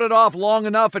 You put it off long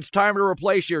enough, it's time to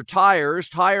replace your tires.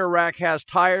 Tire Rack has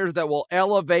tires that will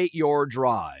elevate your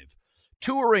drive.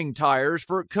 Touring tires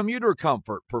for commuter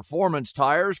comfort, performance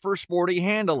tires for sporty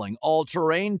handling,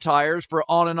 all-terrain tires for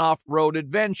on- and off-road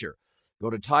adventure. Go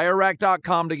to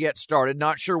TireRack.com to get started.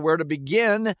 Not sure where to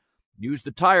begin? Use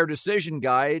the Tire Decision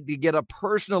Guide to get a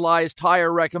personalized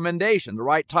tire recommendation, the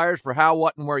right tires for how,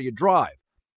 what, and where you drive.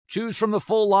 Choose from the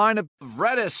full line of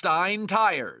Vredestein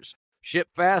tires. Ship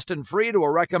fast and free to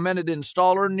a recommended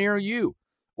installer near you.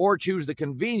 Or choose the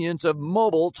convenience of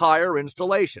mobile tire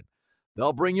installation.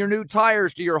 They'll bring your new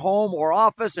tires to your home or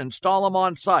office, install them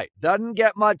on site. Doesn't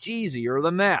get much easier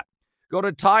than that. Go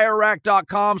to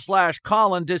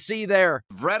TireRack.com/Colin to see their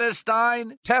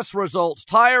Vredestein test results,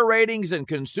 tire ratings, and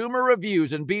consumer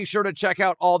reviews, and be sure to check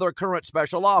out all their current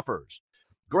special offers.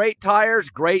 Great tires,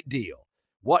 great deal.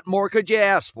 What more could you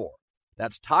ask for?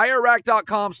 That's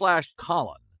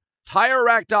TireRack.com/Colin.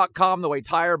 TireRack.com, the way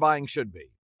tire buying should be.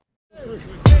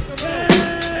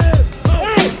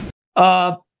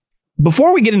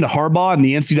 Before we get into Harbaugh and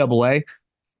the NCAA,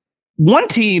 one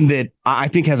team that I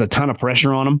think has a ton of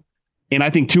pressure on them, and I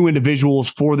think 2 individuals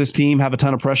for this team have a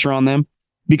ton of pressure on them,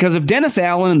 because if Dennis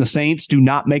Allen and the Saints do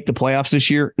not make the playoffs this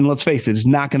year, and let's face it, it's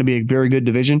not going to be a very good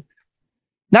division,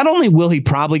 not only will he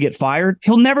probably get fired,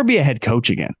 he'll never be a head coach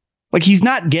again. Like, he's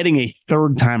not getting a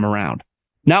third time around.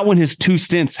 Not when his 2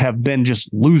 stints have been just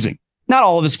losing. Not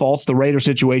all of his faults. The Raider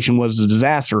situation was a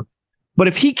disaster. But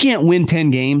if he can't win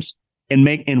 10 games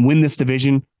and win this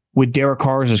division with Derek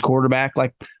Carr as his quarterback,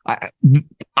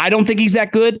 I don't think he's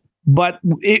that good, but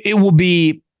it will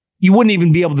be, you wouldn't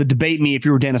even be able to debate me if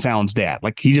you were Dennis Allen's dad.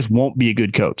 Like, he just won't be a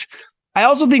good coach. I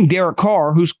also think Derek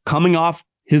Carr, who's coming off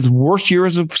his worst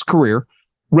years of his career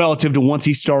relative to once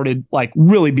he started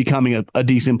really becoming a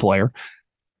decent player,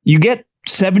 you get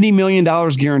 $70 million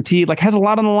guaranteed, has a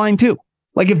lot on the line too.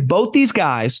 If both these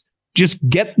guys just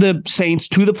get the Saints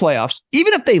to the playoffs,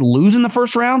 even if they lose in the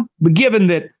first round, but given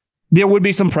that there would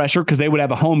be some pressure because they would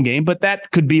have a home game, but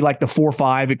that could be like the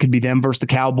 4-5. It could be them versus the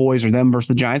Cowboys or them versus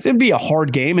the Giants. It'd be a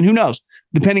hard game, and who knows?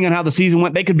 Depending on how the season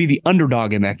went, they could be the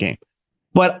underdog in that game.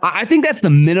 But I think that's the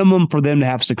minimum for them to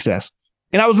have success.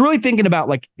 And I was really thinking about,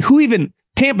 like,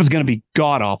 Tampa's going to be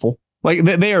god-awful. Like,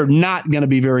 they are not going to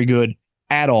be very good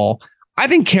at all. I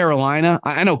think Carolina,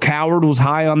 I know Coward was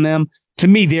high on them. To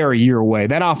me, they're a year away.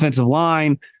 That offensive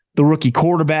line, the rookie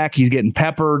quarterback, he's getting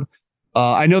peppered.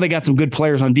 I know they got some good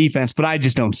players on defense, but I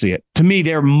just don't see it. To me,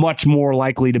 they're much more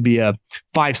likely to be a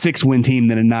 5-6 win team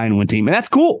than a 9-win team. And that's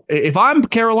cool. If I'm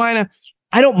Carolina,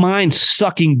 I don't mind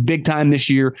sucking big time this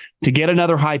year to get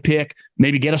another high pick,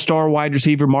 maybe get a star wide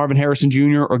receiver, Marvin Harrison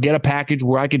Jr., or get a package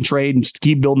where I can trade and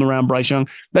keep building around Bryce Young.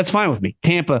 That's fine with me.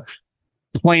 Tampa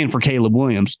playing for Caleb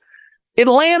Williams.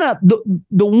 Atlanta,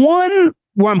 the one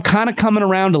where I'm kind of coming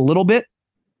around a little bit,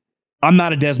 I'm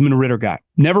not a Desmond Ridder guy.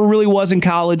 Never really was in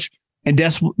college, and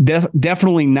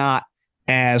definitely not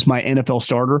as my NFL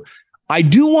starter. I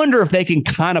do wonder if they can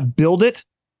kind of build it.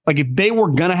 Like, if they were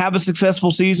going to have a successful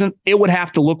season, it would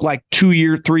have to look like 3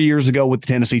 years ago with the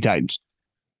Tennessee Titans.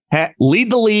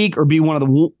 Lead the league or be one of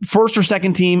the first or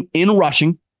second team in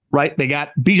rushing, right? They got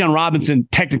Bijan Robinson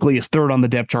technically is third on the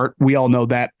depth chart. We all know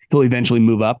that. He'll eventually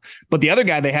move up. But the other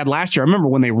guy they had last year, I remember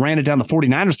when they ran it down the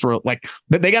 49ers throat, like,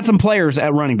 they got some players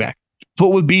at running back. Put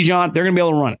with Bijan, they're going to be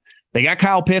able to run it. They got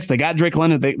Kyle Pitts. They got Drake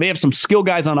London. They have some skill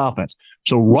guys on offense.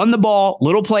 So run the ball,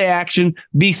 little play action,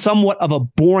 be somewhat of a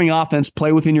boring offense,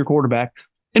 play within your quarterback,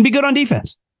 and be good on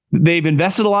defense. They've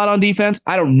invested a lot on defense.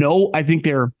 I don't know. I think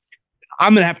I'm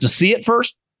going to have to see it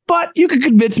first, but you could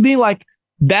convince me, like,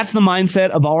 that's the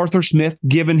mindset of Arthur Smith,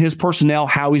 given his personnel,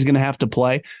 how he's going to have to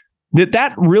play,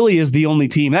 that really is the only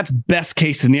team. That's best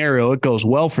case scenario. It goes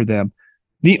well for them.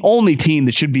 The only team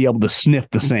that should be able to sniff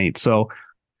the Saints. So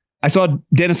I saw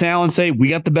Dennis Allen say, we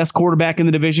got the best quarterback in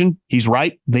the division. He's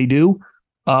right. They do.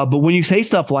 But when you say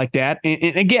stuff like that,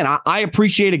 and again, I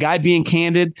appreciate a guy being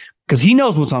candid because he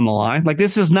knows what's on the line. Like,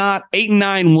 this is not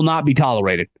 8-9 will not be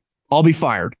tolerated. I'll be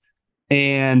fired.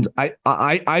 And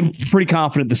I'm pretty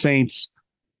confident the Saints,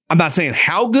 I'm not saying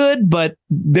how good, but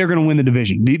they're going to win the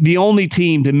division. The only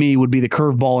team to me would be the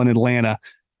curveball in Atlanta.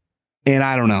 And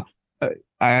I don't know.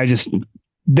 I just...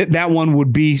 That one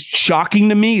would be shocking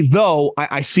to me, though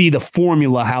I see the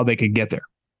formula how they could get there.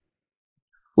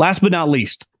 Last but not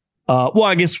least,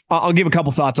 I guess I'll give a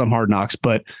couple thoughts on Hard Knocks,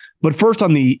 but first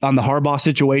on the Harbaugh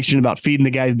situation about feeding the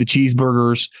guys the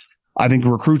cheeseburgers. I think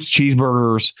recruits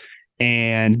cheeseburgers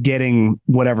and getting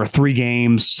 3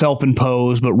 games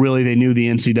self-imposed, but really they knew the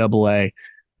NCAA.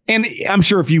 And I'm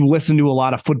sure if you listen to a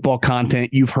lot of football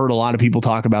content, you've heard a lot of people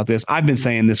talk about this. I've been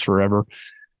saying this forever.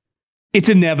 It's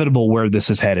inevitable where this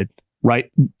is headed, right?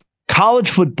 College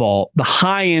football, the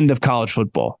high end of college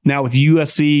football, now with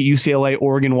USC, UCLA,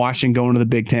 Oregon, Washington going to the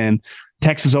Big Ten,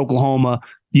 Texas, Oklahoma,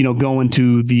 going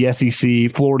to the SEC,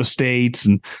 Florida States,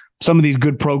 and some of these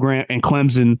good programs, and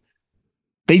Clemson,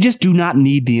 they just do not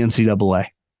need the NCAA.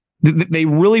 They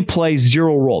really play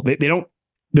zero role. They're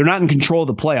not in control of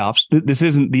the playoffs. This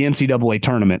isn't the NCAA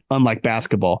tournament, unlike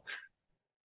basketball.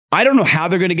 I don't know how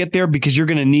they're going to get there because you're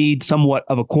going to need somewhat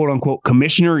of a quote-unquote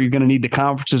commissioner. You're going to need the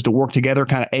conferences to work together,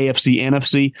 kind of AFC,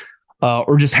 NFC,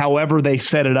 or just however they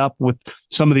set it up with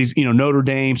some of these, Notre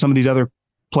Dame, some of these other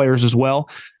players as well.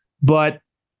 But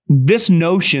this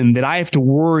notion that I have to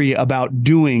worry about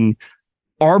doing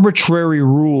arbitrary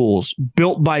rules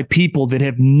built by people that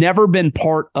have never been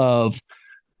part of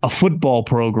a football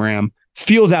program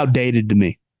feels outdated to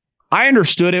me. I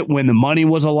understood it when the money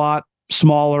was a lot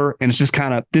smaller and it's just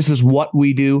kind of, this is what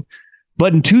we do.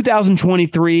 But in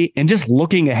 2023 and just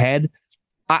looking ahead,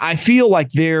 I feel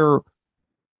like their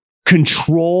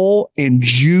control and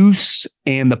juice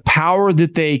and the power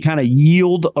that they kind of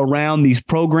yield around these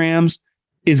programs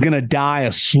is going to die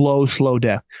a slow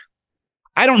death.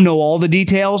 I don't know all the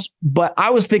details, but I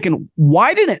was thinking,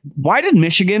 why did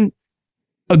Michigan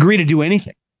agree to do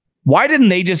anything? Why didn't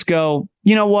they just go,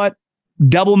 you know what?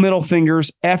 Double middle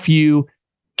fingers, F you,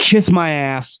 kiss my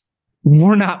ass.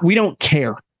 We don't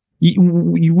care.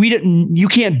 You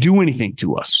can't do anything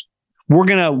to us. We're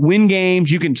going to win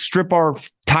games. You can strip our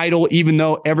title, even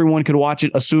though everyone could watch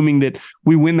it, assuming that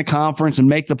we win the conference and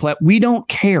make the play. We don't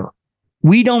care.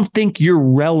 We don't think you're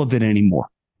relevant anymore.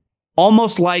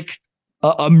 Almost like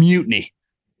a mutiny.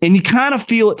 And you kind of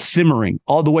feel it simmering,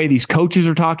 all the way these coaches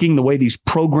are talking, the way these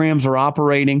programs are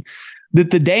operating,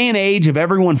 that the day and age of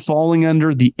everyone falling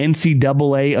under the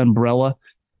NCAA umbrella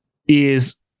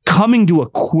is coming to a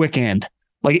quick end.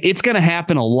 Like, it's going to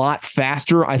happen a lot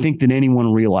faster, I think, than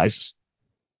anyone realizes.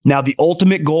 Now, the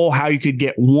ultimate goal, how you could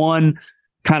get one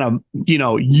kind of,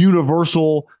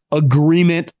 universal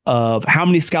agreement of how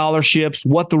many scholarships,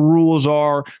 what the rules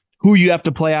are, who you have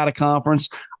to play out of conference.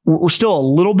 We're still a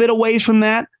little bit away from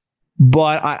that,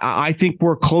 but I think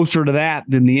we're closer to that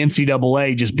than the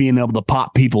NCAA just being able to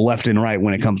pop people left and right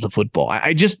when it comes to football.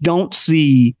 I just don't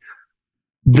see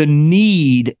the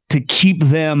need to keep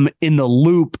them in the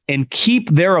loop and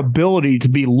keep their ability to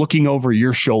be looking over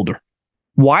your shoulder.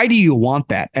 Why do you want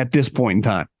that at this point in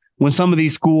time when some of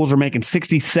these schools are making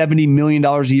 $60, $70 million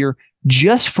a year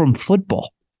just from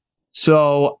football?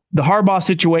 So the Harbaugh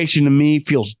situation to me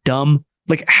feels dumb.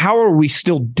 Like, how are we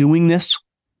still doing this?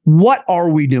 What are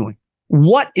we doing?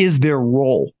 What is their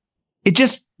role? It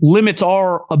just limits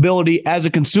our ability as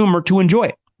a consumer to enjoy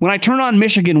it. When I turn on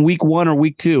Michigan week 1 or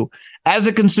week 2, as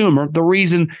a consumer, the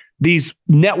reason these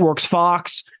networks,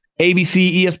 Fox,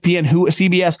 ABC, ESPN,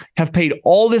 CBS, have paid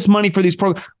all this money for these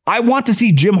programs, I want to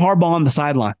see Jim Harbaugh on the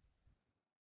sideline.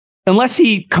 Unless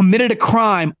he committed a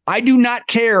crime, I do not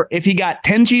care if he got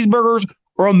 10 cheeseburgers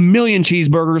or 1,000,000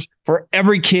 cheeseburgers for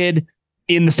every kid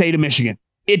in the state of Michigan.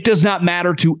 It does not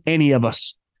matter to any of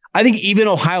us. I think even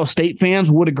Ohio State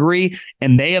fans would agree,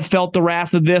 and they have felt the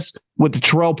wrath of this with the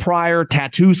Terrell Pryor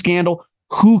tattoo scandal.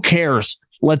 Who cares?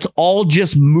 Let's all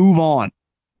just move on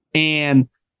and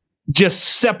just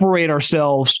separate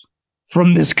ourselves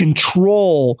from this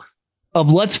control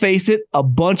of, let's face it, a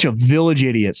bunch of village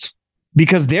idiots,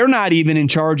 because they're not even in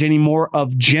charge anymore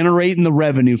of generating the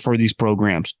revenue for these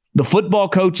programs. The football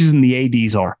coaches and the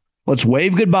ADs are. Let's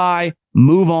wave goodbye,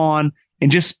 move on,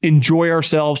 and just enjoy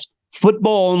ourselves.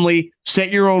 Football only,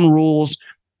 set your own rules,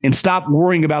 and stop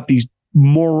worrying about these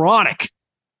moronic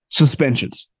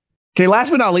suspensions. Okay, last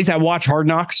but not least, I watched Hard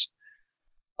Knocks.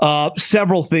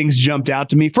 Several things jumped out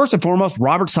to me. First and foremost,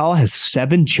 Robert Saleh has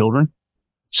 7 children.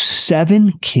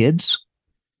 7 kids.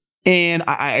 And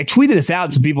I tweeted this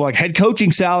out to people like, head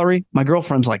coaching salary. My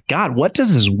girlfriend's like, God, what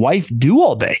does his wife do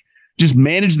all day? Just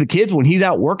manage the kids when he's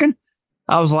out working?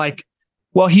 I was like,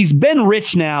 well, he's been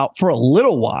rich now for a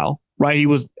little while, right? He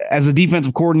was, as a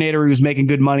defensive coordinator, he was making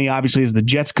good money, obviously, as the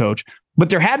Jets coach. But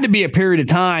there had to be a period of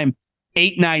time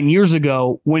 8-9 years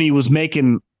ago when he was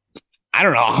making, I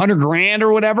don't know, $100,000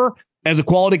 or whatever as a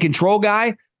quality control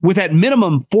guy with at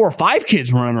minimum 4 or 5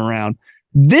 kids running around.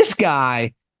 This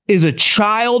guy is a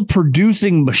child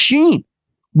producing machine.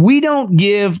 We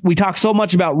talk so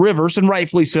much about Rivers, and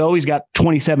rightfully so. He's got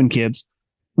 27 kids.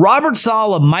 Robert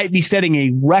Saleh might be setting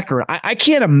a record. I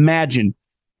can't imagine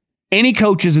any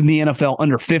coaches in the NFL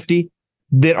under 50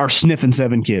 that are sniffing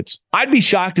 7 kids. I'd be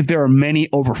shocked if there are many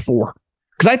over 4.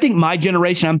 Because I think my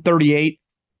generation, I'm 38,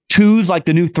 2's like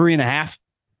the new 3.5.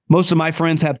 Most of my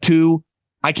friends have 2.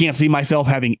 I can't see myself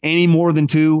having any more than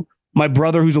 2. My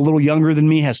brother, who's a little younger than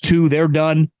me, has 2. They're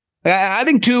done. I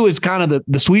think 2 is kind of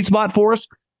the sweet spot for us.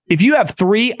 If you have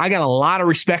 3, I got a lot of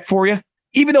respect for you,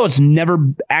 even though it's never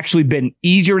actually been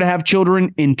easier to have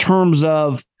children in terms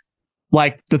of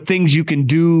like the things you can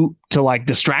do to like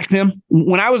distract them.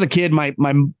 When I was a kid, my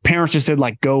parents just said,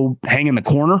 like, go hang in the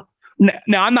corner.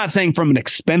 Now, I'm not saying from an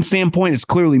expense standpoint, it's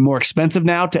clearly more expensive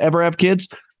now to ever have kids,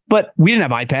 but we didn't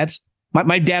have iPads.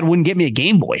 My dad wouldn't get me a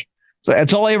Game Boy. So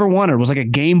that's all I ever wanted was like a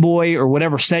Game Boy or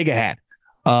whatever Sega had.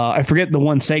 I forget the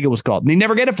one Sega was called. And they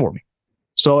never get it for me.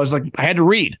 So I was like, I had to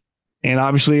read. And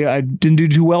obviously I didn't do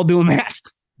too well doing that.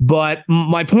 But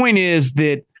my point is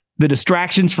that the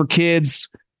distractions for kids,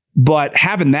 but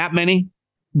having that many,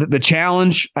 the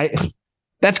challenge,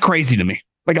 that's crazy to me.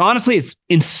 Like, honestly, it's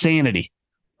insanity.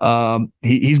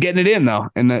 He's getting it in, though.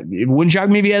 And it wouldn't shock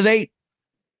me if he has 8.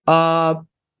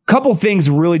 Couple things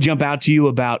really jump out to you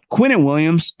about Quinnen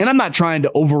Williams, and I'm not trying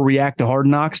to overreact to Hard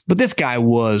Knocks, but this guy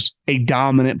was a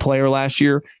dominant player last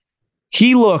year.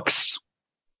 He looks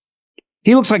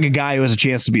like a guy who has a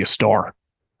chance to be a star.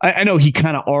 I know he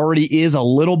kind of already is a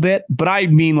little bit, but I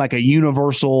mean like a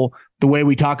universal, the way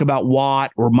we talk about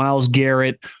Watt or Myles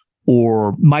Garrett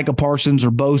or Micah Parsons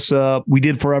or Bosa. We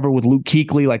did forever with Luke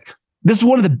Kuechly. Like, this is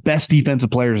one of the best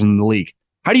defensive players in the league.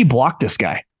 How do you block this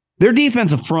guy? Their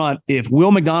defensive front, if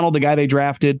Will McDonald, the guy they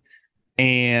drafted,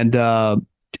 and I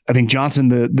think Johnson,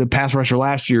 the pass rusher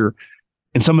last year,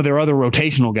 and some of their other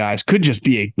rotational guys could just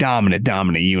be a dominant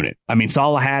unit. I mean,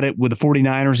 Saleh had it with the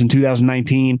 49ers in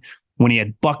 2019 when he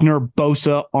had Buckner,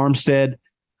 Bosa, Armstead,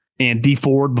 and D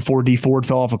Ford before D Ford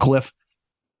fell off a cliff.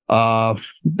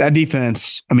 That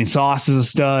defense, I mean, Sauce is a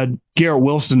stud. Garrett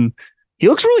Wilson, he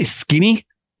looks really skinny,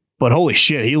 but holy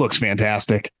shit, he looks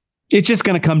fantastic. It's just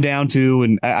going to come down to,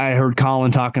 and I heard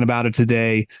Colin talking about it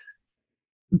today,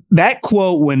 that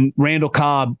quote when Randall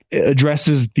Cobb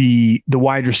addresses the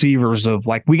wide receivers of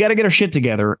like, we got to get our shit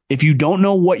together. If you don't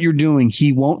know what you're doing,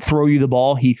 he won't throw you the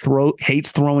ball. He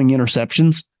hates throwing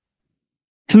interceptions.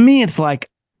 To me, it's like,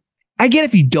 I get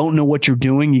if you don't know what you're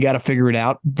doing, you got to figure it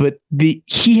out. But he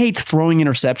hates throwing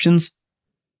interceptions.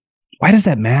 Why does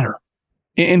that matter?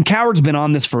 And Coward's been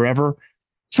on this forever.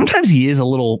 Sometimes he is a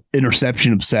little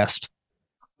interception obsessed.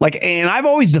 And I've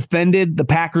always defended the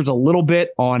Packers a little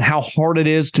bit on how hard it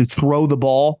is to throw the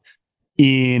ball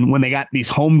when they got these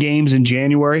home games in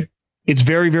January. It's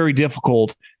very, very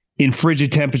difficult in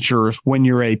frigid temperatures when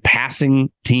you're a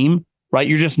passing team, right?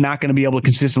 You're just not going to be able to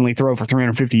consistently throw for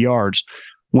 350 yards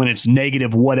when it's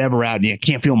negative whatever out and you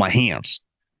can't feel my hands.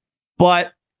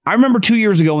 But I remember 2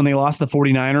 years ago when they lost the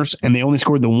 49ers and they only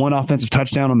scored the one offensive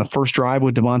touchdown on the first drive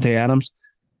with Devontae Adams.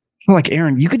 I'm like,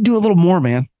 Aaron, you could do a little more,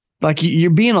 man. You're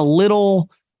being a little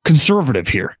conservative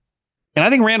here. And I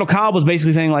think Randall Cobb was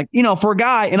basically saying, for a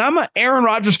guy, and I'm an Aaron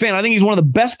Rodgers fan, I think he's one of the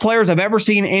best players I've ever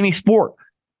seen in any sport.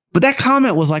 But that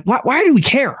comment was like, why do we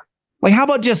care? How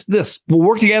about just this? We'll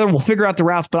work together, we'll figure out the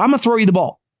routes, but I'm going to throw you the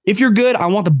ball. If you're good, I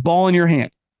want the ball in your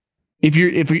hand. If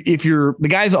you're the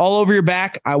guy's all over your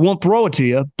back, I won't throw it to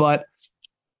you, but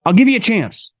I'll give you a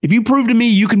chance. If you prove to me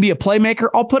you can be a playmaker,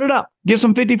 I'll put it up. Give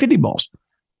some 50-50 balls.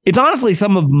 It's honestly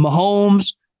some of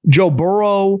Mahomes, Joe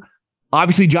Burrow,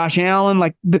 obviously Josh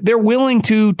Allen, they're willing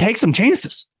to take some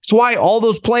chances. That's why all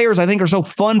those players I think are so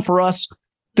fun for us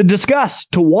to discuss,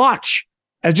 to watch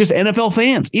as just NFL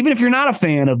fans. Even if you're not a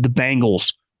fan of the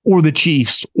Bengals or the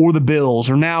Chiefs or the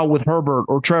Bills or now with Herbert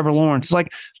or Trevor Lawrence, they'll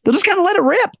just kind of let it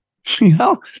rip.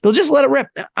 They'll just let it rip.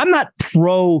 I'm not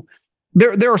pro.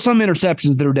 There are some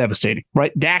interceptions that are devastating,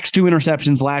 right? Dak's 2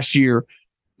 interceptions last year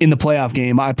in the playoff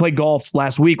game. I played golf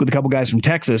last week with a couple guys from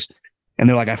Texas. And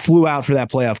they're like, I flew out for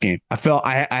that playoff game. I felt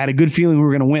I had a good feeling we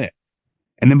were going to win it.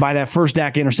 And then by that first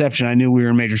Dak interception, I knew we were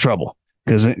in major trouble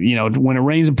because, when it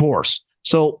rains and pours.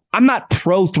 So I'm not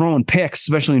pro throwing picks,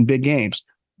 especially in big games.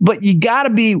 But you got to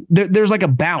be there's a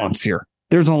balance here.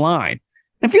 There's a line.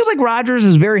 It feels like Rodgers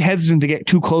is very hesitant to get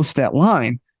too close to that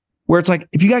line where it's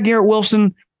if you got Garrett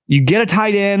Wilson, you get a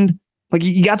tight end,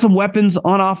 you got some weapons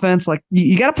on offense,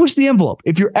 you got to push the envelope.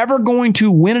 If you're ever going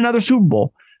to win another Super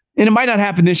Bowl, and it might not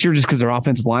happen this year just because their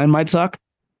offensive line might suck,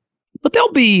 but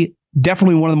they'll be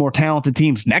definitely one of the more talented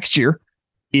teams next year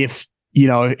if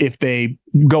they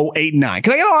go 8-9.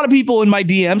 Because I got a lot of people in my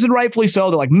DMs, and rightfully so.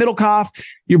 They're like, Middlecoff,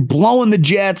 you're blowing the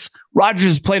Jets. Rodgers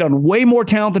has played on way more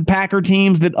talented Packer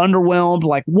teams that underwhelmed.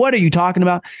 What are you talking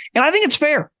about? And I think it's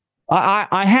fair.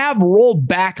 I have rolled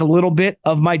back a little bit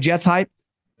of my Jets hype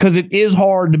because it is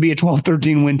hard to be a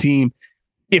 12-13 win team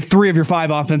if 3 of your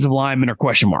 5 offensive linemen are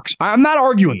question marks. I'm not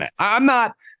arguing that. I'm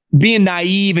not being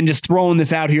naive and just throwing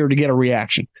this out here to get a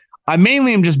reaction. I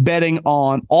mainly am just betting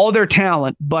on all their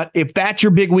talent, but if that's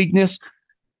your big weakness,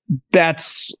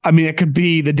 it could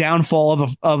be the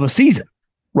downfall of a season,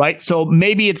 right? So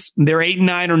maybe they're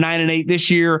 8-9 or 9-8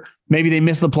 this year. Maybe they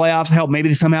miss the playoffs. Hell,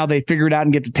 maybe somehow they figure it out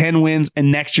and get to 10 wins,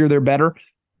 and next year they're better.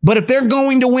 But if they're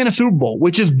going to win a Super Bowl,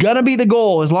 which is going to be the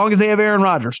goal as long as they have Aaron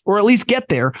Rodgers, or at least get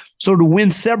there, so to win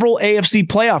several AFC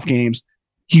playoff games,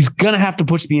 he's going to have to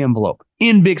push the envelope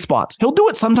in big spots. He'll do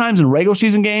it sometimes in regular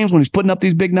season games when he's putting up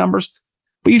these big numbers.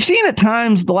 But you've seen at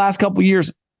times the last couple of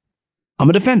years, I'm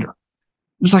a defender.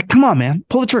 It's come on, man,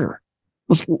 pull the trigger.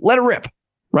 Let's let it rip,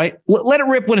 right? Let it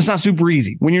rip when it's not super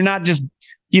easy, when you're not just,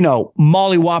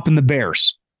 molly-whopping the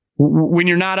Bears, when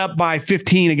you're not up by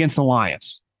 15 against the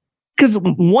Lions. Because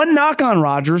one knock on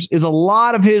Rodgers is a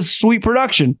lot of his sweet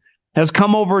production has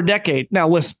come over a decade. Now,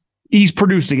 listen, he's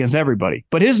produced against everybody,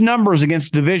 but his numbers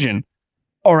against division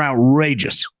are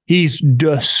outrageous. He's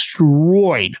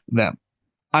destroyed them.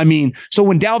 So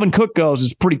when Dalvin Cook goes,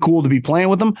 it's pretty cool to be playing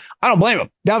with him. I don't blame him.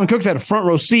 Dalvin Cook's had a front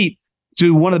row seat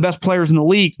to one of the best players in the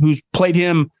league who's played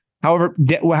him,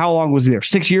 how long was he there?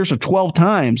 6 years, so 12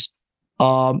 times.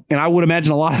 And I would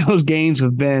imagine a lot of those games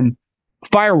have been a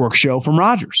fireworks show from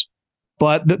Rodgers.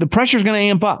 But the pressure is going to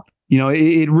amp up.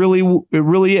 It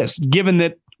really is, given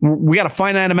that we got a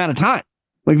finite amount of time.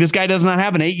 This guy does not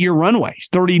have an 8-year runway. He's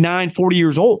 39, 40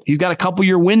 years old. He's got a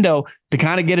couple-year window to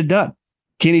kind of get it done.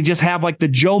 Can he just have the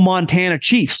Joe Montana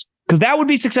Chiefs? Because that would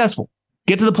be successful.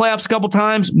 Get to the playoffs a couple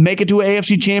times, make it to an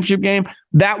AFC championship game.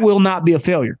 That will not be a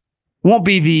failure.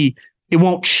 It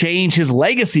won't change his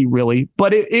legacy really,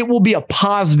 but it will be a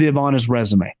positive on his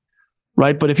resume.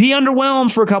 Right. But if he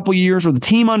underwhelms for a couple of years or the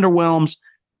team underwhelms,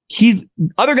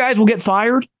 other guys will get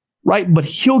fired. Right. But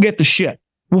he'll get the shit.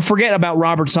 We'll forget about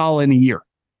Robert Saleh in a year,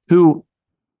 who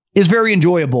is very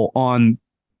enjoyable on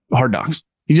Hard Knocks.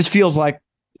 He just feels like,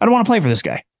 I don't want to play for this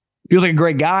guy. Feels like a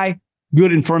great guy,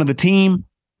 good in front of the team.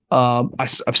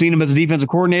 I've seen him as a defensive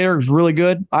coordinator. He's really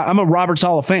good. I'm a Robert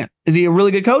Saleh fan. Is he a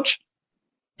really good coach?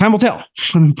 Time will tell.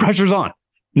 Pressure's on.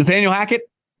 Nathaniel Hackett,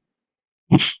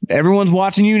 everyone's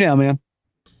watching you now, man.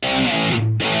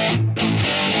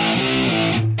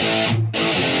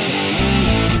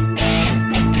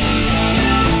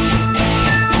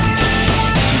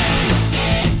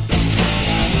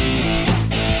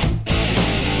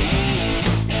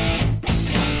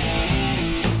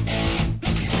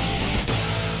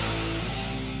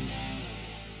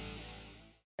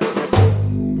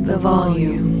 The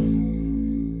volume.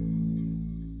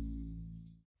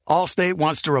 Allstate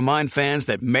wants to remind fans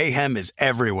that mayhem is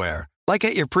everywhere, like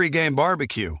at your pregame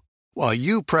barbecue. While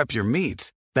you prep your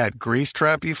meats, that grease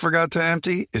trap you forgot to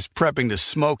empty is prepping to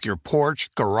smoke your porch,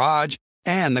 garage,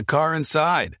 and the car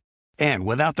inside. And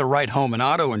without the right home and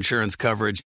auto insurance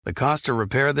coverage, the cost to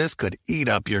repair this could eat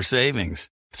up your savings.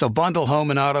 So bundle home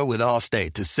and auto with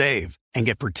Allstate to save and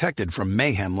get protected from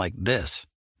mayhem like this.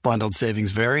 Bundled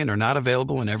savings vary and are not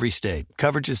available in every state.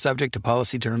 Coverage is subject to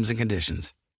policy terms and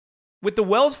conditions. With the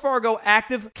Wells Fargo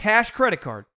Active Cash Credit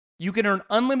Card, you can earn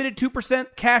unlimited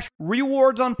 2% cash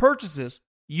rewards on purchases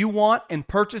you want and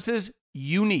purchases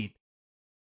you need.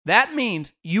 That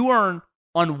means you earn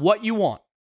on what you want,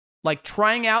 like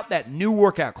trying out that new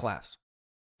workout class,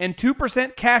 and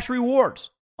 2% cash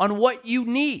rewards on what you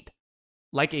need,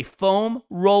 like a foam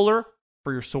roller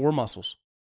for your sore muscles.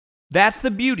 That's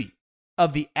the beauty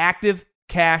of the Active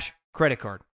Cash Credit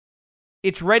Card.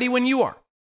 It's ready when you are,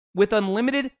 with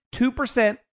unlimited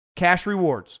 2% cash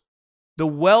rewards. The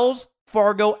Wells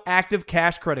Fargo Active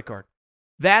Cash Credit Card.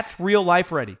 That's real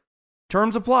life ready.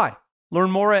 Terms apply. Learn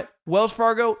more at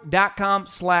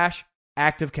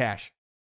wellsfargo.com/activecash.